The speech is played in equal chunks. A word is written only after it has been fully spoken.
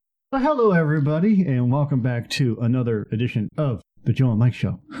Well, hello, everybody, and welcome back to another edition of the Joe and Mike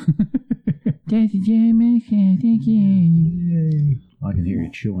Show. I can hear you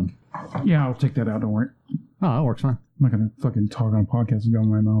chewing. Yeah, I'll take that out, don't worry. Oh, that works fine. I'm not going to fucking talk on a podcast and go in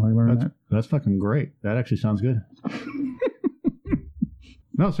my mouth. I learned that. That's fucking great. That actually sounds good.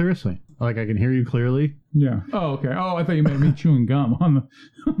 No, seriously. Like, I can hear you clearly. Yeah. Oh, okay. Oh, I thought you meant me chewing gum on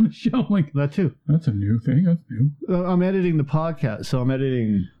the show. Like, that too. That's a new thing. That's new. I'm editing the podcast, so I'm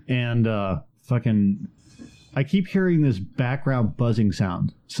editing, and I keep hearing this background buzzing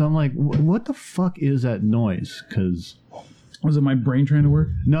sound. So I'm like, what the fuck is that noise? Because... Was it my brain trying to work?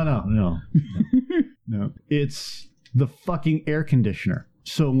 No. It's the fucking air conditioner.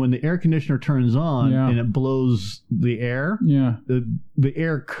 So when the air conditioner turns on and it blows the air, the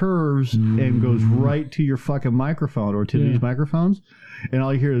air curves and goes right to your fucking microphone or to these microphones. And all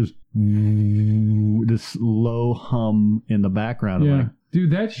I hear is this low hum in the background. Yeah.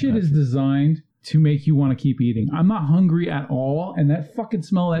 Dude, that shit is designed to make you want to keep eating. I'm not hungry at all, and that fucking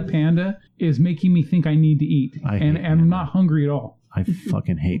smell of that Panda is making me think I need to eat. And I'm not hungry at all. I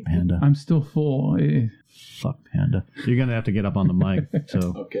fucking hate Panda. I'm still full. Fuck Panda. You're going to have to get up on the mic.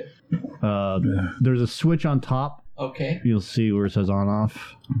 So okay. There's a switch on top. Okay. You'll see where it says on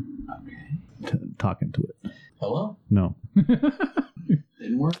off. Okay. Talking to it. Hello? No.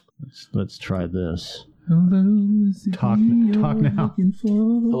 Didn't work? Let's try this. Hello. Talk now.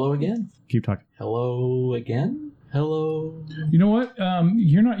 Hello again? Keep talking. Hello again? Hello? You know what?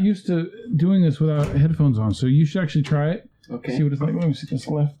 You're not used to doing this without headphones on, so you should actually try it. Okay. See what it's like. Let me see. It's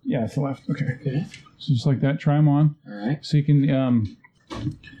left. Yeah, it's the left. Okay. Okay. So just like that. Try them on. All right. So you can.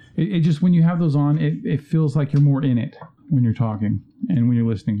 It just when you have those on, it feels like you're more in it when you're talking and when you're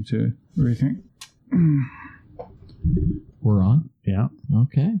listening to everything. We're on? Yeah.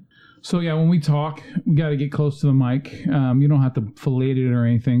 Okay. So yeah, when we talk, we got to get close to the mic. You don't have to fillet it or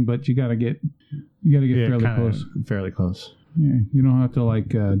anything, but you got to get fairly close. Fairly close. Yeah, you don't have to like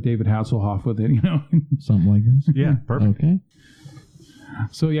David Hasselhoff with it, you know. Something like this. Yeah, perfect. Okay.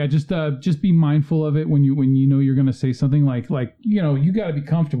 So yeah, just be mindful of it when you know you're going to say something like you know, you got to be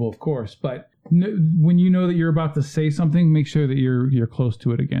comfortable, of course, but when you know that you're about to say something, make sure that you're close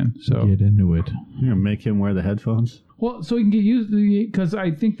to it again. So get into it. You're gonna make him wear the headphones. Well, so he can get used to, because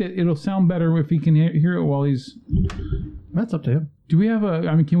I think that it'll sound better if he can hear it while he's. That's up to him. Do we have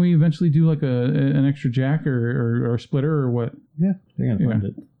can we eventually do like an extra jack or a splitter or what? Yeah, you're gonna find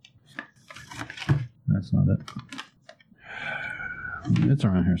it. That's not it. It's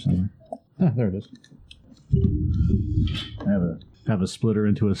around here somewhere. Ah, there it is. I have a splitter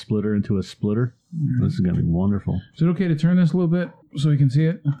into a splitter into a splitter. Mm-hmm. This is gonna be wonderful. Is it okay to turn this a little bit so you can see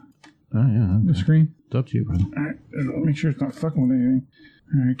it? Oh yeah. Okay. The screen. It's up to you, brother. All right, make sure it's not fucking with anything.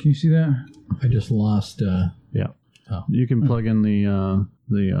 All right, can you see that? I just lost. Yeah. Oh. You can plug in the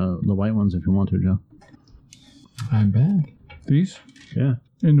white ones if you want to, Joe. I'm back. These? Yeah.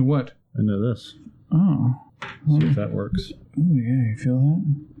 Into what? Into this. Oh. See if that works. Oh yeah, you feel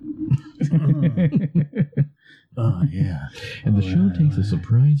that? Oh yeah. And the show takes a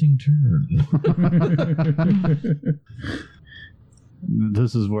surprising turn.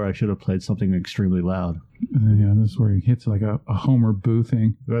 This is where I should have played something extremely loud. Yeah, this is where he hits like a Homer Boo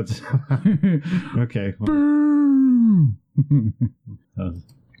thing. That's okay. Boom!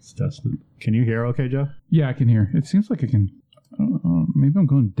 Let's test it. Can you hear okay, Joe? Yeah, I can hear. It seems like I can. Maybe I'm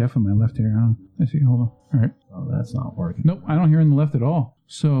going deaf in my left ear. Let's see. Hold on. All right. Oh, that's not working. Nope, I don't hear in the left at all.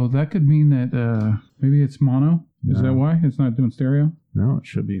 So that could mean that maybe it's mono. Is that why? It's not doing stereo? No, it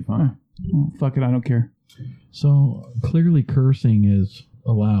should be fine. Well, fuck it. I don't care. So clearly cursing is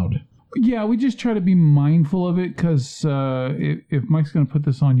allowed. Yeah, we just try to be mindful of it because if Mike's going to put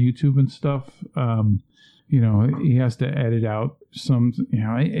this on YouTube and stuff, you know, he has to edit out some, you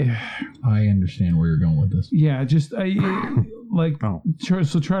know. I understand where you're going with this. Yeah, just try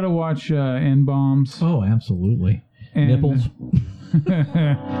to watch N-Bombs. Oh, absolutely. Nipples.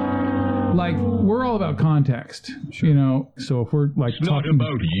 Like, we're all about context, you know. So if we're like it's talking not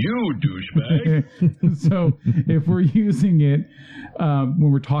about you, douchebag. So if we're using it when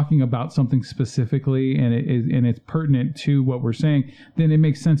we're talking about something specifically and it's pertinent to what we're saying, then it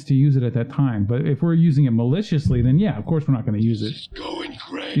makes sense to use it at that time. But if we're using it maliciously, then yeah, of course we're not going to use it. It's going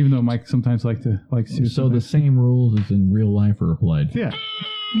great. Even though Mike sometimes likes to. So the same rules as in real life are applied. Yeah.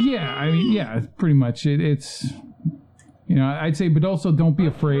 Yeah, I mean, yeah, pretty much. It's. You know, I'd say, but also don't be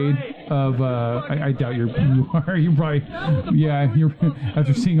afraid of I doubt you are. You're probably you're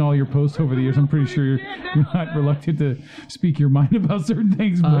after seeing all your posts over the years, I'm pretty sure you're not reluctant to speak your mind about certain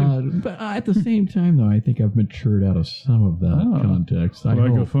things. But at the same time, though, I think I've matured out of some of that context. Like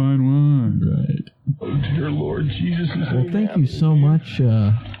a fine wine, right? Oh, dear Lord Jesus. Well, thank you so much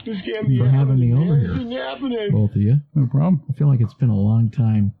for having me over here, both of you. No problem. I feel like it's been a long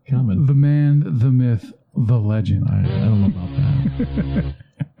time coming. The man, the myth, the legend. I don't know about that.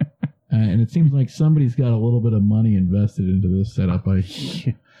 And it seems like somebody's got a little bit of money invested into this setup.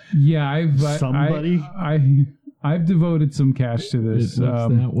 I've devoted some cash to this. It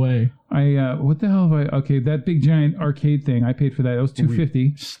looks that way. What the hell have I? Okay, that big giant arcade thing. I paid for that. It was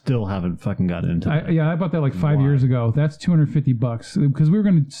 $250. Still haven't fucking got into that. I bought that like 5 years ago. That's $250 because we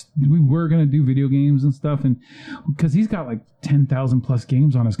were gonna do video games and stuff, and because he's got like 10,000 plus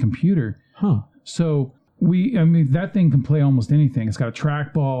games on his computer. Huh. So that thing can play almost anything. It's got a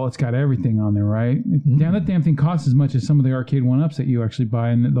trackball. It's got everything on there, right? Mm-hmm. That damn thing costs as much as some of the arcade 1-ups that you actually buy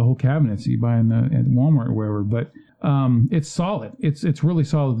in the whole cabinets you buy at Walmart or wherever. But it's solid. It's really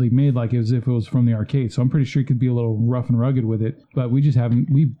solidly made, like as if it was from the arcade. So I'm pretty sure it could be a little rough and rugged with it. But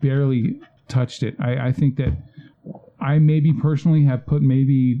we barely touched it. I think that I maybe personally have put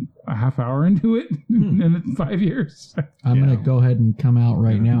maybe a half hour into it in 5 years. I'm going to go ahead and come out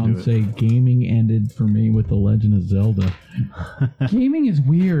right now and say gaming ended for me with The Legend of Zelda. Gaming is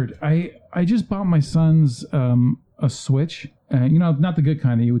weird. I just bought my son's a Switch. Not the good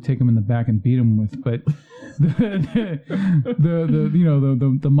kind that you would take him in the back and beat him with, but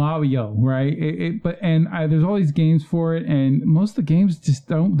the Mario, right? There's all these games for it, and most of the games just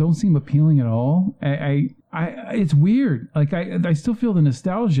don't seem appealing at all. It's weird. Like I still feel the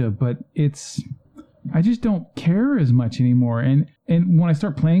nostalgia, but I just don't care as much anymore. And when I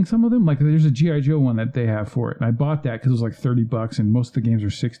start playing some of them, like there's a G.I. Joe one that they have for it, and I bought that because it was like $30, and most of the games are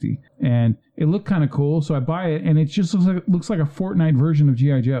 $60, and it looked kind of cool, so I buy it, and it just looks like a Fortnite version of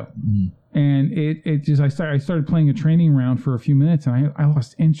G.I. Joe. Mm. And I started playing a training round for a few minutes, and I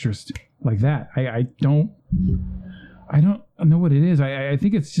lost interest like that. I don't know what it is. I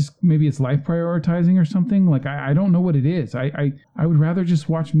think it's just maybe it's life prioritizing or something. Like I don't know what it is. I would rather just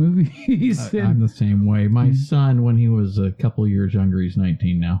watch movies. I'm the same way. My son, when he was a couple years younger, he's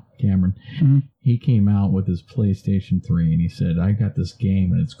 19 now, Cameron, he came out with his PlayStation 3 and he said, I got this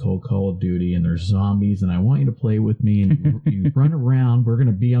game and it's called Call of Duty and there's zombies and I want you to play with me and you run around. We're going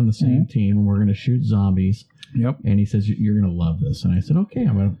to be on the same team and we're going to shoot zombies. Yep. And he says, you're going to love this. And I said, okay,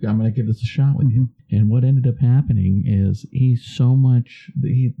 I'm going to give this a shot with you. And what ended up happening is he's so much,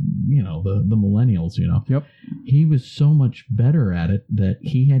 the millennials, Yep. He was so much better at it that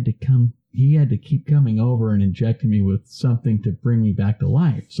he had to keep coming over and injecting me with something to bring me back to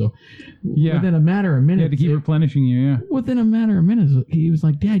life. So within a matter of minutes, he had to keep replenishing you. Yeah. Within a matter of minutes, he was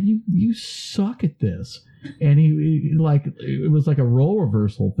like, Dad, you suck at this. And he like, it was like a role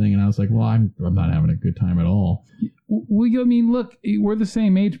reversal thing. And I was like, well, I'm not having a good time at all. Well, I mean, look, we're the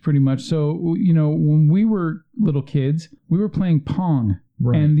same age pretty much. So, when we were little kids, we were playing Pong.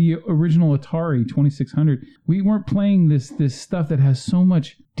 Right. And the original Atari 2600, we weren't playing this stuff that has so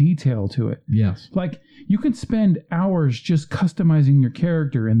much detail to it. Yes. Like, you can spend hours just customizing your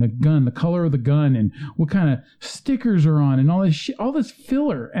character and the gun, the color of the gun, and what kind of stickers are on, and all this shit, all this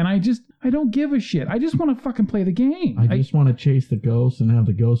filler. And I don't give a shit. I just want to fucking play the game. I just want to chase the ghost and have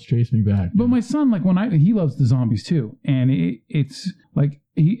the ghost chase me back. But my son, like, he loves the zombies too. And it's like,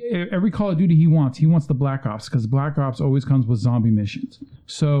 every Call of Duty he wants the Black Ops, because Black Ops always comes with zombie missions.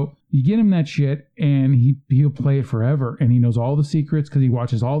 So you get him that shit and he'll play it forever, and he knows all the secrets because he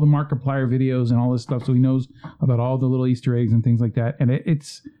watches all the Markiplier videos and all this stuff, so he knows about all the little Easter eggs and things like that. And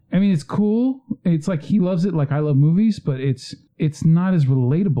it's cool. It's like he loves it like I love movies, but it's not as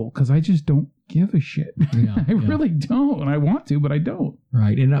relatable because I just don't give a shit. Yeah, I really don't. I want to, but I don't.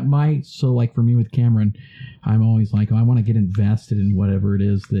 Right. And so like for me with Cameron, I'm always like, I want to get invested in whatever it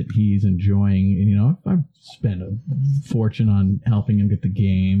is that he's enjoying. And, I've spent a fortune on helping him get the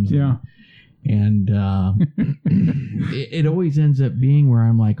games. Yeah. And it always ends up being where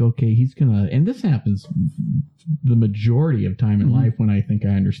I'm like, okay, he's going to, and this happens the majority of time in life when I think I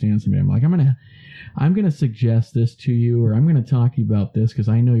understand somebody. I'm like, I'm going to suggest this to you, or I'm going to talk to you about this because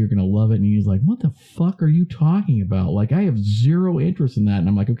I know you're going to love it. And he's like, what the fuck are you talking about? Like, I have zero interest in that. And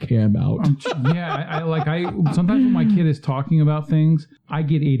I'm like, okay, I'm out. Yeah. I sometimes when my kid is talking about things, I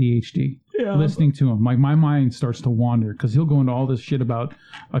get ADHD. listening to him. Like my mind starts to wander because he'll go into all this shit about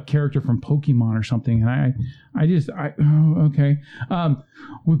a character from Pokemon or something, and okay.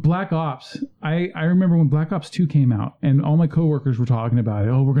 With Black Ops, I remember when Black Ops 2 came out, and all my coworkers were talking about it.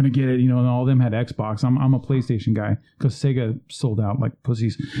 Oh, we're gonna get it, and all of them had Xbox. I'm a PlayStation guy because Sega sold out like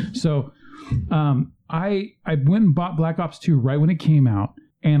pussies. So, I went and bought Black Ops 2 right when it came out.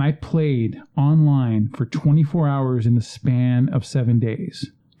 And I played online for 24 hours in the span of 7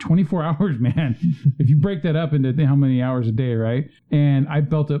 days. 24 hours, man. If you break that up into how many hours a day, right? And I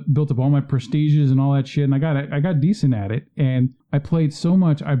built up all my prestiges and all that shit, and I got decent at it. And I played so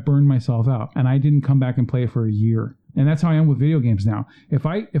much, I burned myself out, and I didn't come back and play for a year. And that's how I am with video games now. If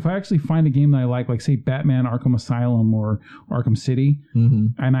I actually find a game that I like say Batman Arkham Asylum or Arkham City,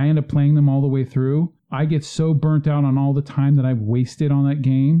 and I end up playing them all the way through, I get so burnt out on all the time that I've wasted on that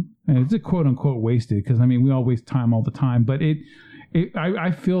game. And it's a quote unquote wasted because we all waste time all the time. But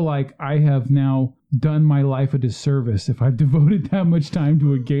I feel like I have now done my life a disservice if I've devoted that much time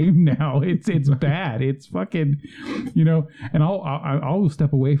to a game now. It's bad. It's fucking, and I'll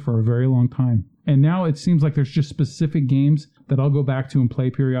step away for a very long time. And now it seems like there's just specific games that I'll go back to and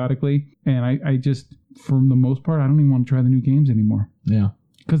play periodically. And I just, for the most part, I don't even want to try the new games anymore. Yeah.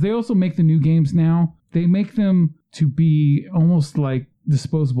 Because they also make the new games now. They make them to be almost like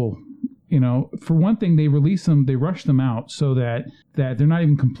disposable. For one thing, they rush them out so that they're not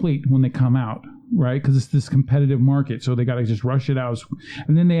even complete when they come out, right? Because it's this competitive market, so they got to just rush it out.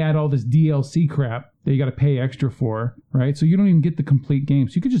 And then they add all this DLC crap that you got to pay extra for, right? So you don't even get the complete game.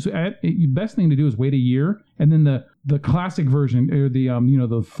 So you could just the best thing to do is wait a year, and then the classic version or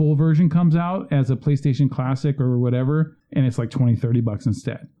the full version comes out as a PlayStation Classic or whatever, and it's like $20-$30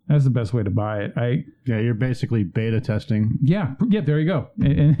 instead. That's the best way to buy it. You're basically beta testing. Yeah, there you go.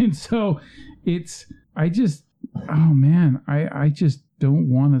 And so I just don't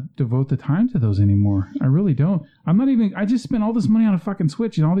want to devote the time to those anymore. I really don't. I just spent all this money on a fucking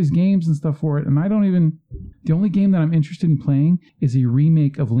Switch and all these games and stuff for it, and the only game that I'm interested in playing is a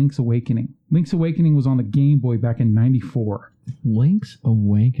remake of Link's Awakening. Link's Awakening was on the Game Boy back in '94. Link's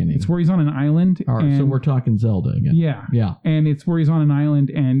Awakening. It's where he's on an island. All right, so we're talking Zelda again. Yeah. And it's where he's on an island,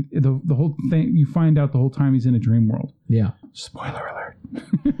 and the whole thing, you find out the whole time he's in a dream world. Yeah. Spoiler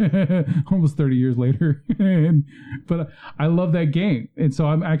alert. Almost 30 years later. But I love that game. And so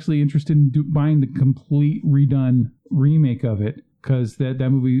I'm actually interested in buying the complete redone remake of it, because that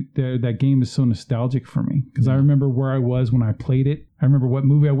movie, that game is so nostalgic for me. Because I remember where I was when I played it. I remember what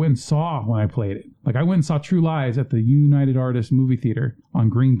movie I went and saw when I played it. Like, I went and saw True Lies at the United Artists movie theater on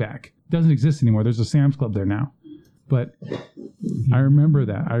Greenback. It doesn't exist anymore. There's a Sam's Club there now. But I remember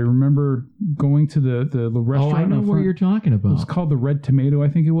that. I remember going to the restaurant. Oh, I know where you're talking about. It was called the Red Tomato, I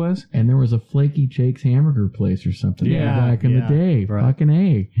think it was. And there was a Flaky Jake's hamburger place or something back in the day. Right. Fucking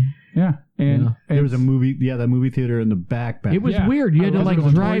A. Yeah. And there was a movie, that movie theater in the back. It was weird. You had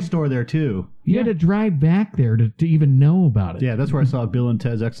to drive. Toy store there too. You had to drive back there to even know about it. Yeah, that's where I saw Bill and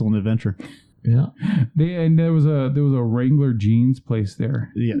Ted's Excellent Adventure. Yeah. And there was a Wrangler jeans place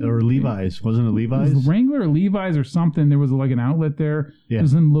there. Yeah, or Levi's. Wasn't it Levi's? It was Wrangler or Levi's or something. There was like an outlet there. Yeah. It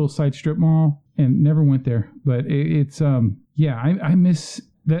was in a little side strip mall, and never went there. But I miss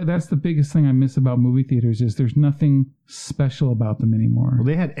that. That's the biggest thing I miss about movie theaters is there's nothing special about them anymore. Well,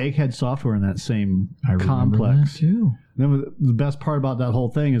 they had Egghead Software in that same complex that too. Then the best part about that whole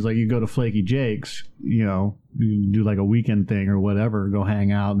thing is, like, you go to Flaky Jake's, you do like a weekend thing or whatever, go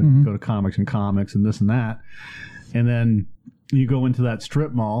hang out and go to Comics and this and that. And then you go into that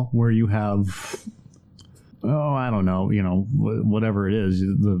strip mall where you have, I don't know, whatever it is,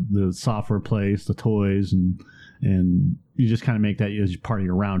 the software place, the toys, and you just kind of make that as part of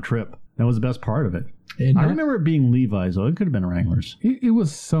your round trip. That was the best part of it. I remember it being Levi's, though. It could have been Wranglers. It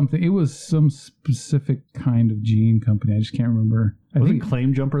was something. It was some specific kind of jean company. I just can't remember. Wasn't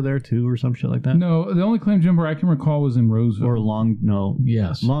Claim Jumper there, too, or some shit like that? No, the only Claim Jumper I can recall was in Roseville. Or Long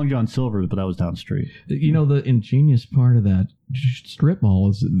John Silver's, but that was down the street. The ingenious part of that strip mall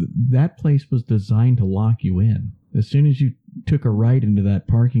is that place was designed to lock you in. As soon as you took a right into that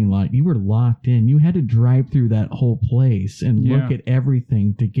parking lot, you were locked in. You had to drive through that whole place and look at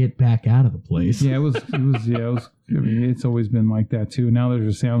everything to get back out of the place. Yeah, it was. It's always been like that too. Now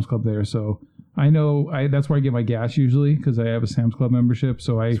there's a Sam's Club there, so I know that's where I get my gas usually, because I have a Sam's Club membership.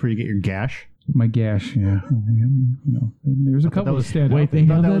 So that's where you get your gash. My gash, yeah. There's a couple of stand. Wait, they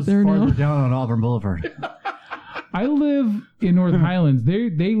have that there now? Down on Auburn Boulevard. I live in North Highlands.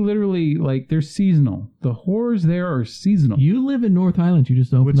 They literally, they're seasonal. The whores there are seasonal. You live in North Highlands. You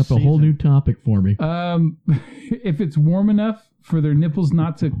just opened up a whole new topic for me. If it's warm enough for their nipples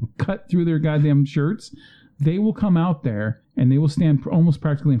not to cut through their goddamn shirts, they will come out there and they will stand almost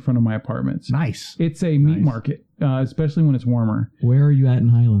practically in front of my apartments. Nice. It's a meat market, especially when it's warmer. Where are you at in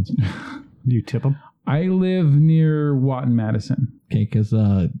Highlands? Do you tip them? I live near Watton, Madison. Okay, because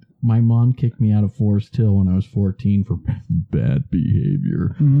my mom kicked me out of Forest Hill when I was 14 for bad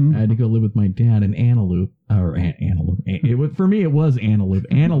behavior. I had to go live with my dad in Antelope. For me, it was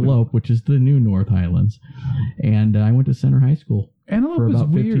Antelope, which is the new North Highlands. And I went to Center High School for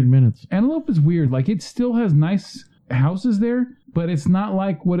about 15 minutes. Antelope is weird. Like, it still has nice houses there, but it's not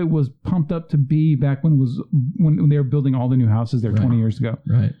like what it was pumped up to be back when they were building all the new houses there 20 years ago.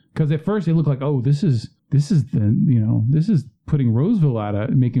 Right. Because at first it looked like, oh, this is putting Roseville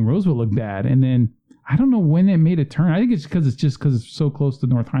making Roseville look bad. And then I don't know when it made a turn. I think it's because it's so close to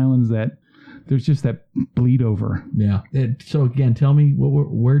North Highlands that there's just that bleed over. Yeah. So again, tell me,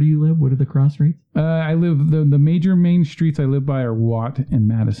 where do you live? What are the cross streets? I live, the major main streets I live by are Watt and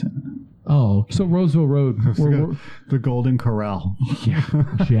Madison. Oh, okay. So Roseville Road. The Golden Corral. Yeah.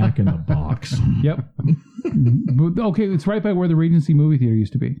 Jack in the Box. Yep. Okay, it's right by where the Regency movie theater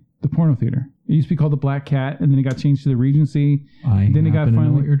used to be. The porno theater. It used to be called the Black Cat, and then it got changed to the Regency. Then it got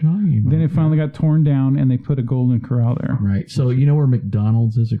know what you're talking about. Then it finally got torn down, and they put a Golden Corral there. Right. So you know where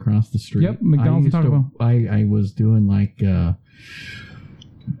McDonald's is across the street? Yep, McDonald's. I was doing like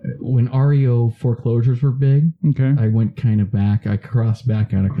when REO foreclosures were big. Okay. I went kind of back. I crossed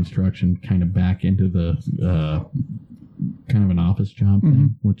back out of construction, kind of back into the kind of an office job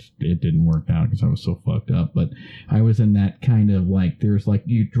thing, which it didn't work out because I was so fucked up. But I was in that kind of like, there's like,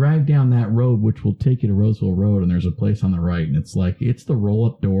 you drive down that road, which will take you to Roseville Road, and there's a place on the right, and it's like, it's the roll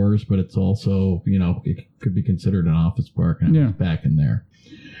up doors, but it's also, it could be considered an office park, and I was back in there.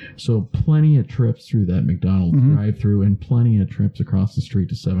 So plenty of trips through that McDonald's drive-through, and plenty of trips across the street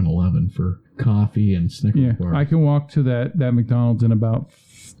to 7-Eleven for coffee and Snickers bars. I can walk to that McDonald's in about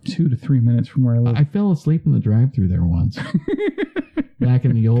 2 to 3 minutes from where I live. I fell asleep in the drive-thru there once. Back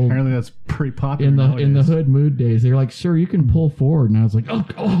in the old... Apparently that's pretty popular in the hood mood days. They're like, sir, you can pull forward. And I was like,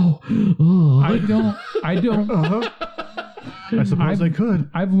 oh. I don't. I suppose I could.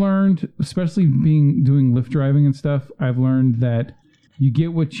 I've learned, especially doing Lyft driving and stuff, I've learned that you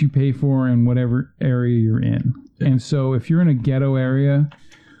get what you pay for in whatever area you're in. Yeah. And so if you're in a ghetto area,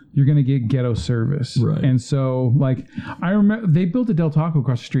 you're going to get ghetto service. Right. And so, like, I remember they built a Del Taco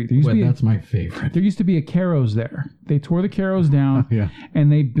across the street. That's my favorite. There used to be a Caro's there. They tore the Caro's down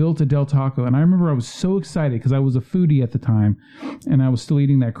and they built a Del Taco. And I remember I was so excited because I was a foodie at the time and I was still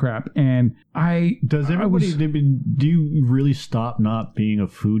eating that crap. And do you really stop not being a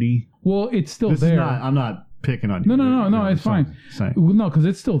foodie? Well, it's still there. I'm not picking on you. No, it's fine. Well, no, because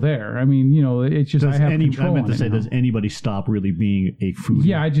it's still there. I mean, it's just I have control. I meant to say, does anybody stop really being a foodie?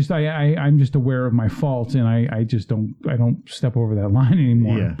 Yeah, I'm just aware of my faults, and I just don't step over that line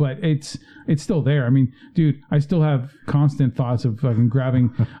anymore. Yeah. But it's still there. I mean, dude, I still have constant thoughts of fucking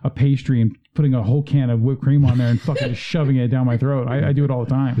grabbing a pastry and putting a whole can of whipped cream on there and fucking shoving it down my throat. I do it all the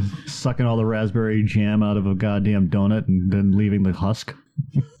time. Sucking all the raspberry jam out of a goddamn donut and then leaving the husk.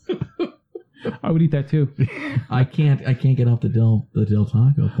 I would eat that too. I can't get off the Del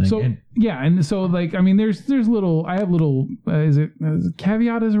Taco thing. So and so like, I mean, there's little. I have little. Is it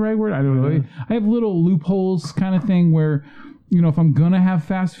caveat is the right word? I don't know. I have little loopholes kind of thing where, if I'm gonna have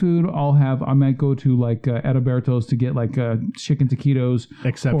fast food, I might go to like Adalberto's to get like chicken taquitos,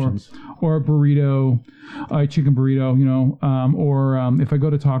 exceptions, or a burrito, a chicken burrito. Or if I go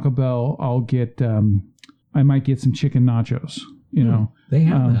to Taco Bell, I might get some chicken nachos. They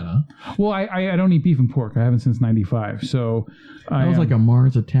have that, huh? Well, I don't eat beef and pork. I haven't since '95. So that was like a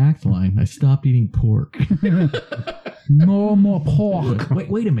Mars Attacks line. I stopped eating pork. No more pork.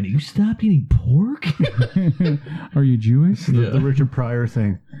 Wait a minute. You stopped eating pork? Are you Jewish? The Richard Pryor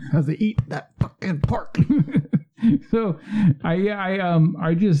thing. How's they eat that fucking pork? So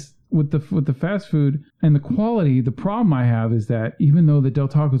I just with the fast food and the quality, the problem I have is that even though the Del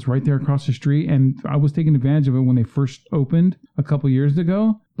Taco is right there across the street, and I was taking advantage of it when they first opened a couple years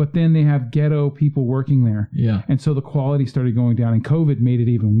ago, but then they have ghetto people working there. Yeah. And so the quality started going down, and COVID made it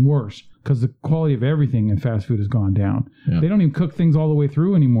even worse because the quality of everything in fast food has gone down. Yeah. They don't even cook things all the way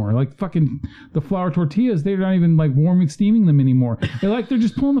through anymore. Like fucking the flour tortillas, they're not even like warming, steaming them anymore. They're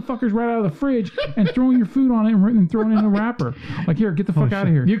just pulling the fuckers right out of the fridge and throwing your food on it and throwing it in a wrapper. Like, here, get the fuck out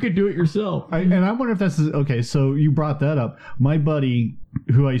of here. You could do it yourself. And I wonder if that's okay. So you brought that up. My buddy,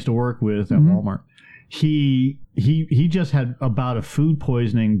 who I used to work with at Walmart, he just had a bout of food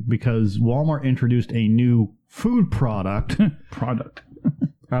poisoning because Walmart introduced a new food product.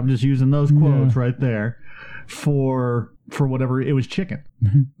 I'm just using those quotes right there for whatever. It was chicken.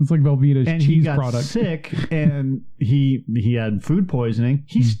 It's like Velveeta's and cheese product. And he got sick and he had food poisoning.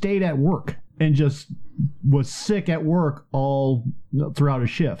 He stayed at work and just was sick at work all throughout a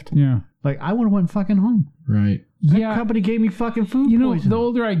shift. Yeah. Like, I would have went fucking home. Right. That company gave me fucking food poisoning. The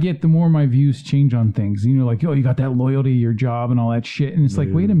older I get, the more my views change on things. You know, like, oh, you got that loyalty to your job and all that shit. And it's like,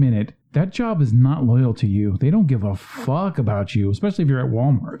 wait a minute. That job is not loyal to you. They don't give a fuck about you, especially if you're at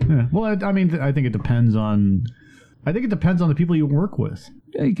Walmart. Yeah. Well, I mean, I think it depends on... the people you work with.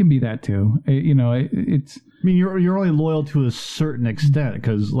 It can be that too. It's... I mean, you're only loyal to a certain extent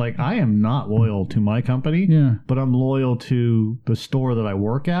because, like, I am not loyal to my company, but I'm loyal to the store that I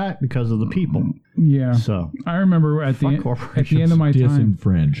work at because of the people. Yeah. So I remember at the end of my time,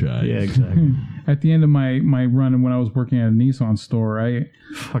 disenfranchised. Yeah, exactly. At the end of my run when I was working at a Nissan store, I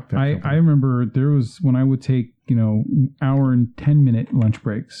remember there was when I would take hour and 10-minute lunch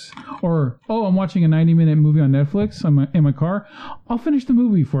breaks, or I'm watching a 90-minute movie on Netflix in my car. I'll finish the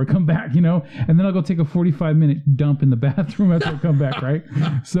movie before I come back, and then I'll go take a 45-minute dump in the bathroom after I come back, right?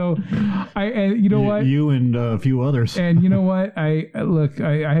 So, you and a few others, and you know what? I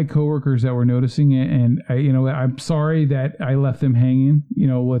had coworkers that were noticing it, and I'm sorry that I left them hanging,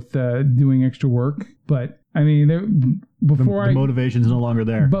 with doing extra work, but. I mean, the motivation's no longer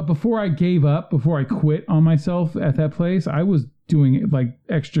there. But before I gave up, before I quit on myself at that place, I was doing like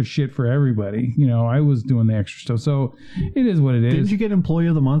extra shit for everybody. I was doing the extra stuff. So it is what it is. Didn't you get Employee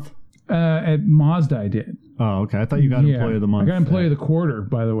of the Month? At Mazda, I did. Oh, okay. I thought you got Employee of the Month. I got Employee of the Quarter,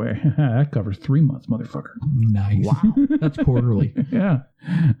 by the way. That covers 3 months, motherfucker. Nice. Wow. That's quarterly. Yeah.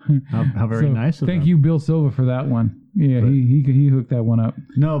 How very nice of Thank them. you, Bill Silva, for that one. Yeah, he hooked that one up.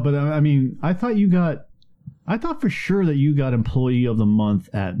 No, but I mean, I thought for sure that you got Employee of the Month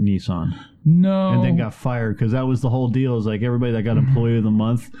at Nissan. No. And then got fired because that was the whole deal. Is like everybody that got Employee of the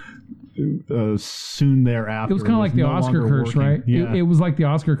Month soon thereafter. It was kind of like the Oscar curse, right? Yeah. It was like the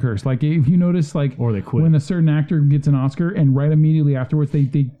Oscar curse. Like if you notice, like or they quit. When a certain actor gets an Oscar and right immediately afterwards they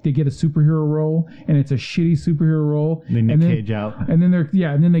get a superhero role and it's a shitty superhero role. Then they cage out. And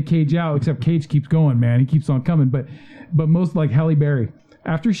then they cage out. Except Cage keeps going, man. He keeps on coming. But most like Halle Berry.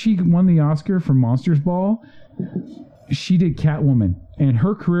 After she won the Oscar for Monsters Ball, she did Catwoman, and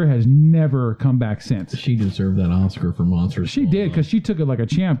her career has never come back since. She deserved that Oscar for Monsters She Ball. did, because she took it like a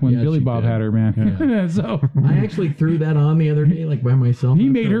champ when Billy Bob had her, man. Yeah. So I actually threw that on the other day, like by myself. He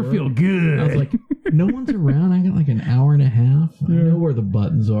made her feel good. I was like, no one's around. I got like an hour and a half. I know where the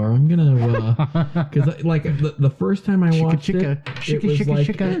buttons are. I'm gonna because like the first time I watched it was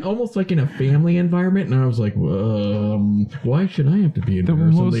like almost like in a family environment, and I was like, why should I have to be in here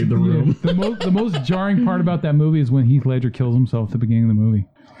and leave the room? The most jarring part about that movie is when Heath Ledger kills himself at the beginning of the movie.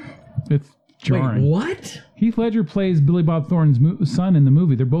 It's jarring. Wait, what? Heath Ledger plays Billy Bob Thornton's son in the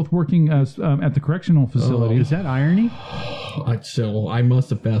movie. They're both working at the correctional facility. Is that irony? So I must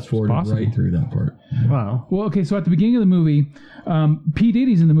have fast forwarded right through that part. Wow. Well, okay, so at the beginning of the movie, P.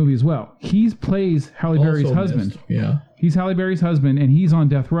 Diddy's in the movie as well. He plays Halle Berry's husband. Yeah. He's Halle Berry's husband, and he's on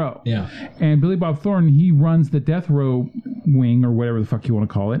death row. Yeah. And Billy Bob Thornton, he runs the death row wing, or whatever the fuck you want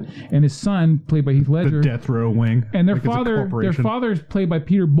to call it. And his son, played by Heath Ledger. The death row wing. And their father's played by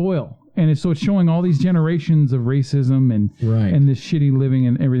Peter Boyle. And so it's showing all these generations of racism and this shitty living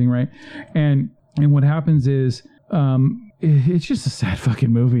and everything, right? And what happens is it's just a sad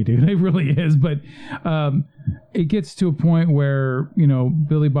fucking movie, dude. It really is. But it gets to a point where,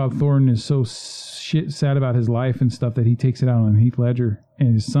 Billy Bob Thornton is so sad about his life and stuff that he takes it out on Heath Ledger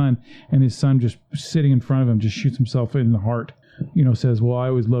and his son. And his son just sitting in front of him just shoots himself in the heart. Says, well, I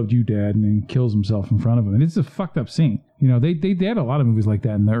always loved you, Dad, and then kills himself in front of him. And it's a fucked up scene. They had a lot of movies like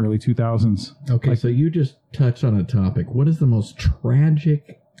that in the early 2000s. Okay, so you just touched on a topic. What is the most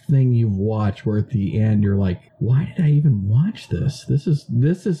tragic thing you've watched where at the end you're like, why did I even watch this? This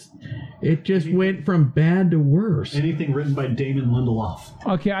is it just went from bad to worse. Anything written by Damon Lindelof.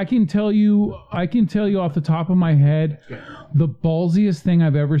 Okay, I can tell you off the top of my head the ballsiest thing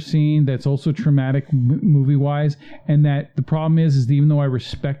I've ever seen that's also traumatic movie wise, and that the problem is that even though I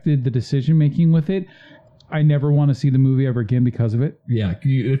respected the decision making with it, I never want to see the movie ever again because of it. Yeah,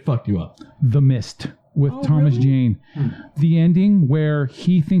 it fucked you up. The Mist with Thomas Jane. The ending where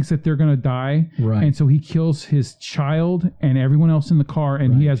he thinks that they're going to die, and so he kills his child and everyone else in the car,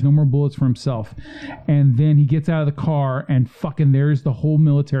 and he has no more bullets for himself. And then he gets out of the car, and fucking there's the whole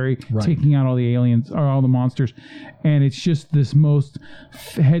military taking out all the aliens, or all the monsters. And it's just this most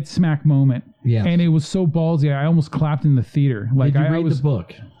head smack moment. Yes. And it was so ballsy, I almost clapped in the theater. Like, Did you read the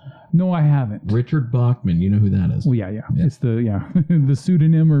book? No, I haven't. Richard Bachman, you know who that is? Well, yeah. It's the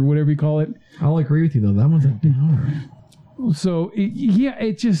pseudonym or whatever you call it. I'll agree with you though. That one's a downer. So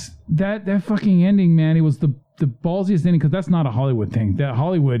it just that fucking ending, man. It was the the ballsiest ending, because that's not a Hollywood thing. That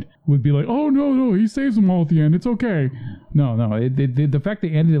Hollywood would be like, oh no, he saves them all at the end. It's okay. No, the fact they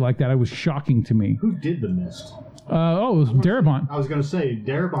ended it like that, it was shocking to me. Who did The Mist? It was Darabont. I was going to say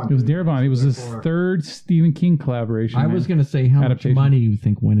Darabont. It was Darabont. It was his third Stephen King collaboration. I was going to say, how much money you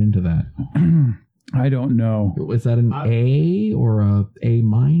think went into that? I don't know. Was that an A or a A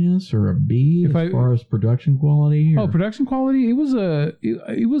minus or a B as far as production quality? Or? Oh, production quality. It was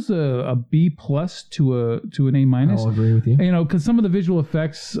a B plus to an A minus. I'll agree with you. You know, because some of the visual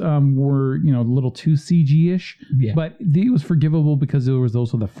effects were a little too CG-ish. Yeah. But it was forgivable because there was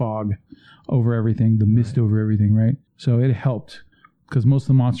also the fog over everything, the mist over everything, right? So it helped because most of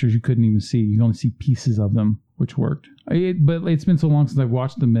the monsters you couldn't even see. You could only see pieces of them, which worked. But it's been so long since I've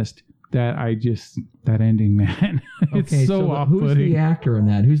watched The Mist that that ending, man. It's okay, so off-putting. Who's the actor in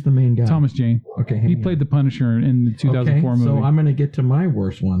that? Who's the main guy? Thomas Jane. Okay, he played the Punisher in the 2004 movie. So I'm going to get to my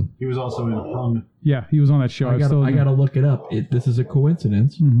worst one. He was also in Hung. Yeah, he was on that show. I got to look it up. This is a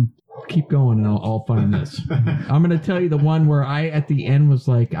coincidence. Mm-hmm. Keep going and I'll find this. I'm going to tell you the one where I at the end was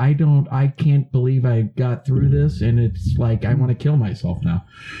like, I can't believe I got through this, and it's like I want to kill myself now.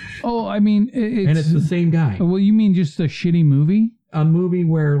 Oh, I mean, it's the same guy. Well, you mean just a shitty movie? A movie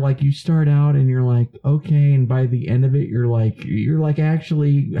where like you start out and you're like, okay, and by the end of it you're like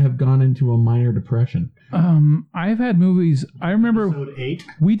actually have gone into a minor depression. I've had movies. I remember Episode 8.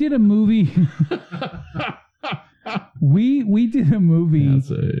 We did a movie. we did a movie.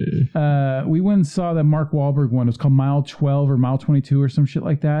 We went and saw that Mark Wahlberg one. It was called Mile 12 or Mile 22 or some shit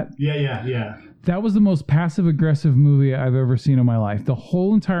like that. Yeah. That was the most passive-aggressive movie I've ever seen in my life. The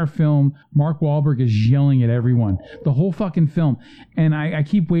whole entire film, Mark Wahlberg is yelling at everyone. The whole fucking film. And I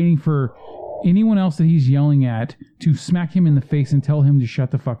keep waiting for anyone else that he's yelling at to smack him in the face and tell him to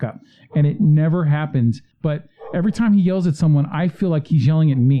shut the fuck up. And it never happens. But every time he yells at someone, I feel like he's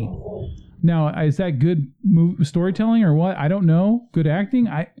yelling at me. Now, is that good storytelling or what? I don't know. Good acting?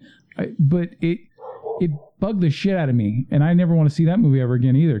 But it bugged the shit out of me. And I never want to see that movie ever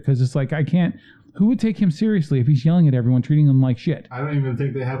again either. Because it's like, I can't... Who would take him seriously if he's yelling at everyone, treating them like shit? I don't even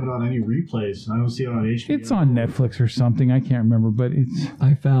think they have it on any replays. I don't see it on HBO. It's on Netflix or something. I can't remember, but it's...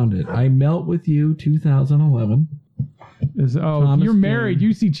 I found it. I Melt With You, 2011. Thomas you're married. Jane.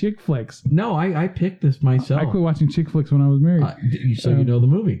 You see chick flicks. No, I picked this myself. I quit watching chick flicks when I was married. So you know the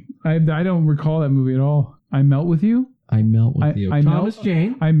movie. I don't recall that movie at all. I Melt With You? I Melt With You. Thomas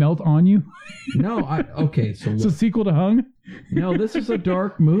Jane. I Melt On You? No, okay. So it's a sequel to Hung? No, this is a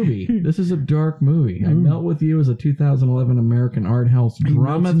dark movie. I Melt With You is a 2011 American art house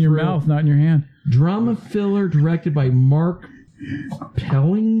drama. In your mouth, not in your hand. Drama filler directed by Mark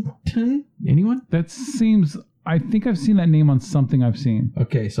Pellington. Anyone? That seems... I think I've seen that name on something I've seen.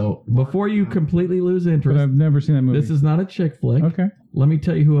 Okay, so before you completely lose interest... But I've never seen that movie. This is not a chick flick. Okay. Let me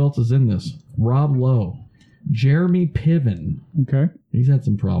tell you who else is in this. Rob Lowe. Jeremy Piven. Okay. He's had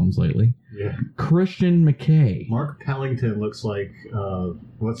some problems lately. Yeah. Christian McKay. Mark Pellington looks like...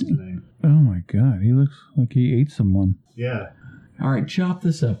 what's his name? Oh my God. He looks like he ate someone. Yeah. All right, chop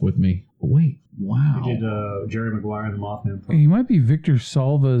this up with me. Wait. Wow. He did Jerry Maguire and the Mothman. He might be Victor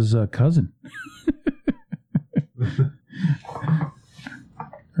Salva's cousin.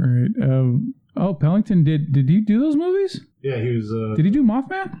 All right. Pellington did he do those movies? Yeah, he was. Did he do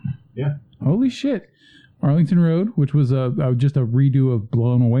Mothman? Yeah. Holy shit! Arlington Road, which was just a redo of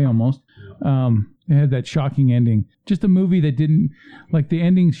Blown Away almost. It had that shocking ending. Just a movie that didn't like the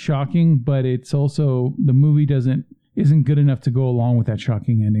ending's shocking, but it's also the movie isn't good enough to go along with that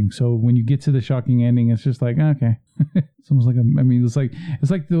shocking ending. So when you get to the shocking ending, it's just like okay. It's almost like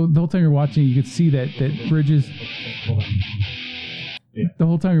it's like the whole time you're watching, you could see that Bridges. Yeah. The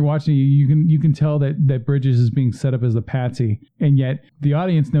whole time you're watching, you can tell that Bridges is being set up as the patsy, and yet the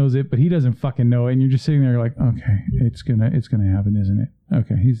audience knows it, but he doesn't fucking know it. And you're just sitting there like, okay, it's gonna happen, isn't it?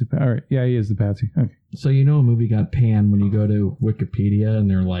 Okay, he's all right. Yeah, he is the patsy. Okay. So a movie got panned when you go to Wikipedia and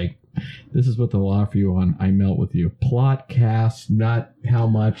they're like, this is what they'll offer you on I Melt With You. Plot, cast, not how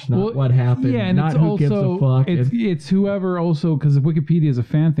much, not what happened, yeah, and not who gives a fuck. It's whoever also, because Wikipedia is a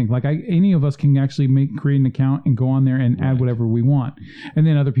fan thing. Like any of us can actually create an account and go on there and add whatever we want. And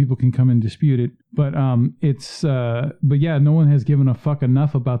then other people can come and dispute it. But but yeah, no one has given a fuck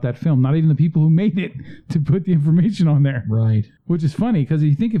enough about that film. Not even the people who made it to put the information on there. Right. Which is funny, because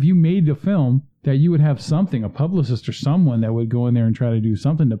you think if you made a film that you would have something, a publicist or someone that would go in there and try to do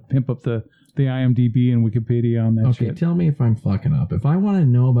something to pimp up the the IMDb and Wikipedia on that shit. Okay, tell me if I'm fucking up. If I want to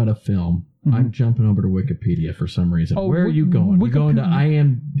know about a film, I'm jumping over to Wikipedia for some reason. Where are you going? You going to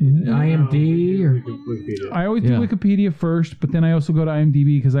IMDb or Wikipedia? I always do Wikipedia first, but then I also go to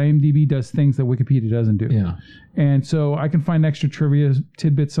IMDb because IMDb does things that Wikipedia doesn't do. Yeah. And so I can find extra trivia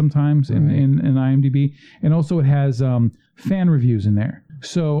tidbits sometimes in IMDb. And also it has fan reviews in there.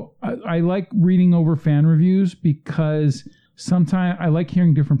 So I like reading over fan reviews because sometimes I like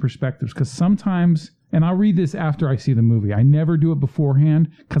hearing different perspectives because sometimes... And I'll read this after I see the movie. I never do it beforehand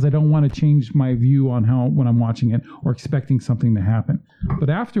because I don't want to change my view on how when I'm watching it or expecting something to happen. But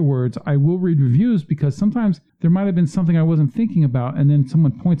afterwards, I will read reviews because sometimes there might have been something I wasn't thinking about, and then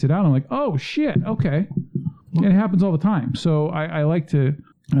someone points it out. And I'm like, oh shit, okay. And it happens all the time. So I like to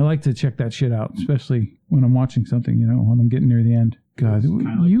check that shit out, especially when I'm watching something. When I'm getting near the end. God,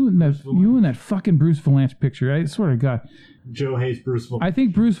 you and that fucking Bruce Vilanch picture. I swear to God. Joe hates Bruce Vilanch. I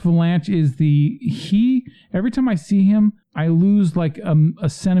think Bruce Vilanch is every time I see him, I lose like a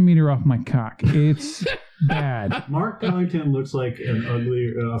centimeter off my cock. It's bad. Mark Covington looks like an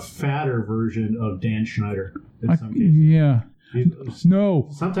uglier, fatter version of Dan Schneider in some cases. Yeah. No.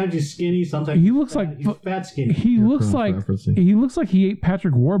 Sometimes he's skinny. Sometimes he looks like he's fat skinny. He looks like he ate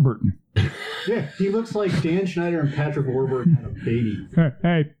Patrick Warburton. Yeah, he looks like Dan Schneider and Patrick Warburton had a baby.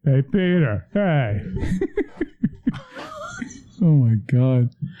 Hey, Peter. Hey. Oh my God.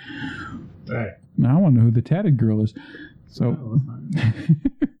 Hey. Now I want to know who the tatted girl is. So,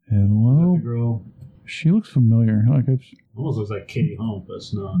 hello. The girl. She looks familiar. Almost looks like Katie Holmes, but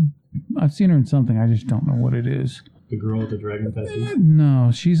it's not. I've seen her in something. I just don't know what it is. The girl with the dragon tattoo? No,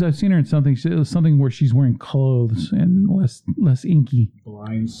 I've seen her in something. It was something where she's wearing clothes and less inky.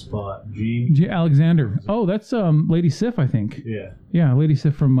 Blind Spot. Jamie Alexander. Oh, that's Lady Sif, I think. Yeah. Yeah, Lady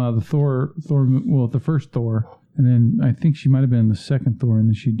Sif from the Thor. Well, the first Thor, and then I think she might have been in the second Thor, and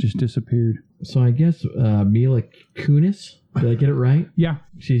then she just disappeared. So I guess Mila Kunis. Did I get it right? Yeah.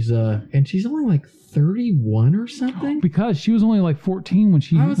 She's only like 31 or something. Because she was only like 14 when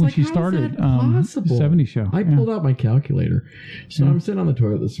she started the 70s show. I pulled out my calculator. So I'm sitting on the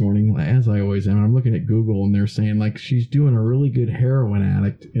toilet this morning, as I always am, and I'm looking at Google, and they're saying like she's doing a really good heroin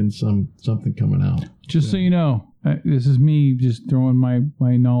addict in something coming out. Just so you know, this is me just throwing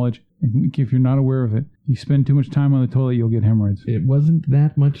my knowledge. If you're not aware of it, you spend too much time on the toilet, you'll get hemorrhoids. It wasn't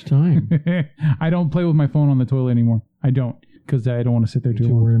that much time. I don't play with my phone on the toilet anymore. I don't, because I don't want to sit there too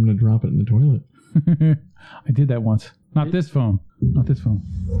long. Worried I'm going to drop it in the toilet. I did that once. Not this phone.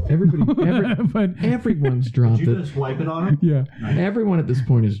 Everyone's dropped it. Did you just wipe it on him? Yeah. Everyone at this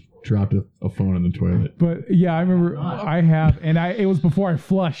point has dropped a phone in the toilet. But yeah, I remember I have, and it was before I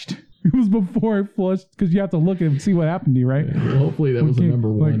flushed. It was before I flushed because you have to look and see what happened to you, right? Yeah, well, hopefully that was the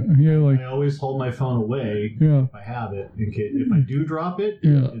number one. I always hold my phone away if I have it. In case if I do drop it,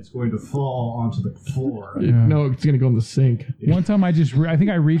 it's going to fall onto the floor. No, it's going to go in the sink. One time I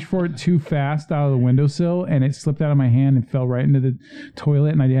think I reached for it too fast out of the windowsill and it slipped out of my hand and fell right into the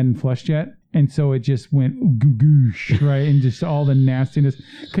toilet and I hadn't flushed yet. And so it just went goosh, right? And just all the nastiness.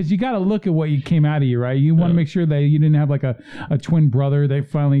 Because you got to look at what you came out of you, right? You want to make sure that you didn't have like a twin brother that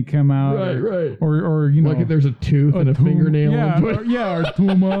finally come out. Right. Or you know. Like if there's a tooth and a fingernail. Or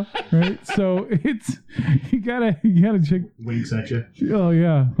tuma, right? So it's, you gotta check. Winks at you. Oh,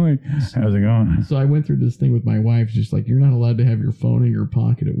 yeah. Like, how's it going? So I went through this thing with my wife. She's like, you're not allowed to have your phone in your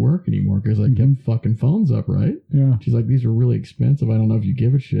pocket at work anymore because I kept fucking phones up, right? Yeah. She's like, these are really expensive. I don't know if you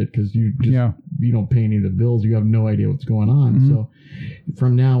give a shit because you just... You don't pay any of the bills. You have no idea what's going on. So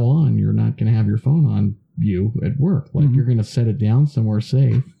from now on, you're not going to have your phone on you at work. Like you're going to set it down somewhere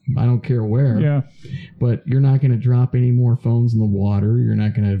safe. I don't care where. Yeah. But you're not going to drop any more phones in the water. You're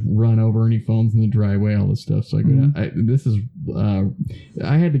not going to run over any phones in the driveway, all this stuff. So I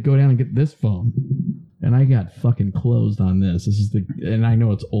had to go down and get this phone. And I got fucking closed on this. And I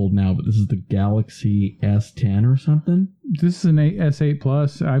know it's old now, but this is the Galaxy S10 or something. This is an S8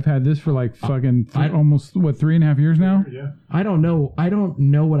 Plus. I've had this for like fucking almost 3.5 years now. Yeah. I don't know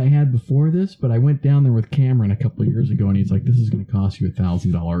what I had before this, but I went down there with Cameron a couple of years ago, and he's like, "This is going to cost you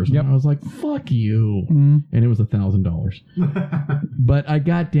 $1,000." And I was like, "Fuck you!" And it was $1,000. But I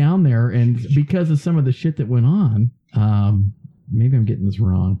got down there, and because of some of the shit that went on, maybe I'm getting this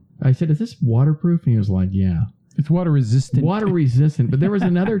wrong. I said, "Is this waterproof?" And he was like, "Yeah." It's water resistant. Water resistant. But there was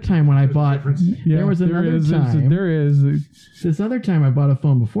another time when I bought... This other time I bought a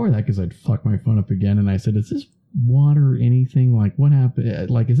phone before that because I'd fuck my phone up again. And I said, is this water anything? Like, what happened?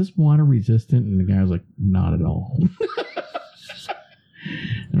 Like, is this water resistant? And the guy was like, not at all.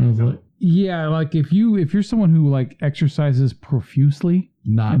 And I was like... Yeah, like if you're someone who like exercises profusely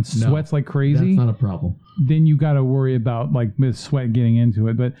and sweats like crazy... That's not a problem. then you got to worry about like the sweat getting into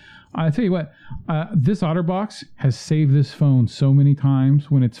it. But I tell you what, this OtterBox has saved this phone so many times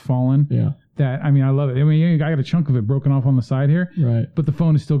when it's fallen. Yeah. That, I mean, I love it. I mean, I got a chunk of it broken off on the side here, right? But the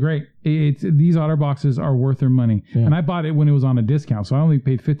phone is still great. These OtterBoxes are worth their money, and I bought it when it was on a discount, so I only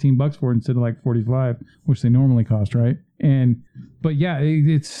paid $15 for it instead of like $45, which they normally cost, right? But yeah,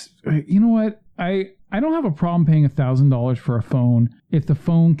 it's you know what, I don't have a problem paying $1,000 for a phone if the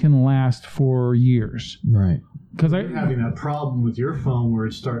phone can last for years, right? Because I'm having that problem with your phone where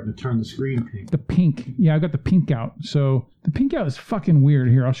it's starting to turn the screen pink. The pink. Yeah, I've got the pink out. So the pink out is fucking weird.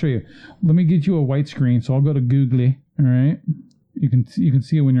 Here, I'll show you. Let me get you a white screen. So I'll go to Googly. All right. You can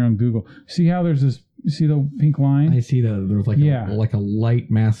see it when you're on Google. See how there's this, you see the pink line? I see that there's like a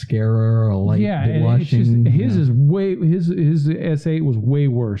light mascara or a light blushing. His is way, his S8 was way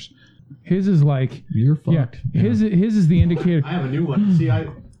worse. His is like, you're fucked. Yeah. His is the indicator. I have a new one. See,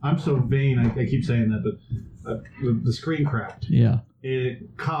 I'm so vain. I keep saying that, but the screen cracked. Yeah.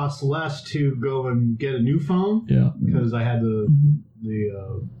 It costs less to go and get a new phone. Yeah. Because I had the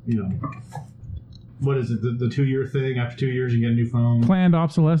what is it? The 2-year thing. After 2 years, you get a new phone. Planned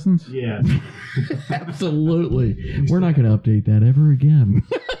obsolescence. Yeah. Absolutely. We're not going to update that ever again.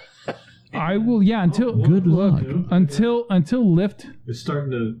 I will. Yeah. Until good luck. Until Lyft. It's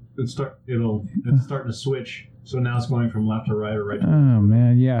starting to switch. So now it's going from left to right or right to left. Oh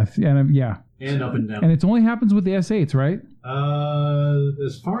man, yeah, yeah. And up and down. And it only happens with the S8s, right?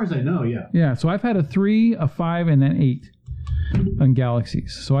 As far as I know, yeah. Yeah, so I've had a 3, a 5, and an 8 on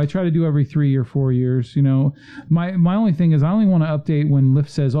Galaxies. So I try to do every 3 or 4 years. You know, my only thing is I only want to update when Lyft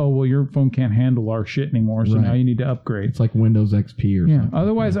says, "Oh, well, your phone can't handle our shit anymore, so now you need to upgrade." It's like Windows XP or something.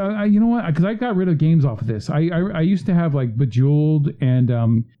 Otherwise, I you know what? Because I got rid of games off of this. I used to have like Bejeweled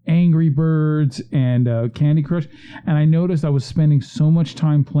and Angry Birds and Candy Crush, and I noticed I was spending so much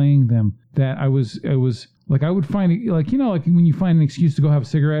time playing them that it was like I would find, like, you know, like when you find an excuse to go have a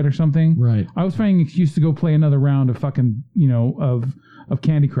cigarette or something. Right. I was finding an excuse to go play another round of fucking, you know, of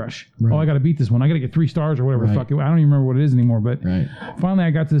Candy Crush. Right. Oh, I got to beat this one. I got to get 3 stars or whatever. Right. Fuck it. I don't even remember what it is anymore. But finally,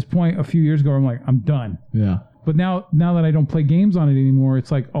 I got to this point a few years ago where I'm like, I'm done. Yeah. But now that I don't play games on it anymore,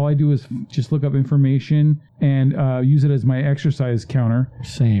 it's like all I do is just look up information and use it as my exercise counter.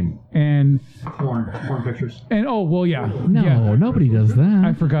 Same. And porn pictures. And nobody does that.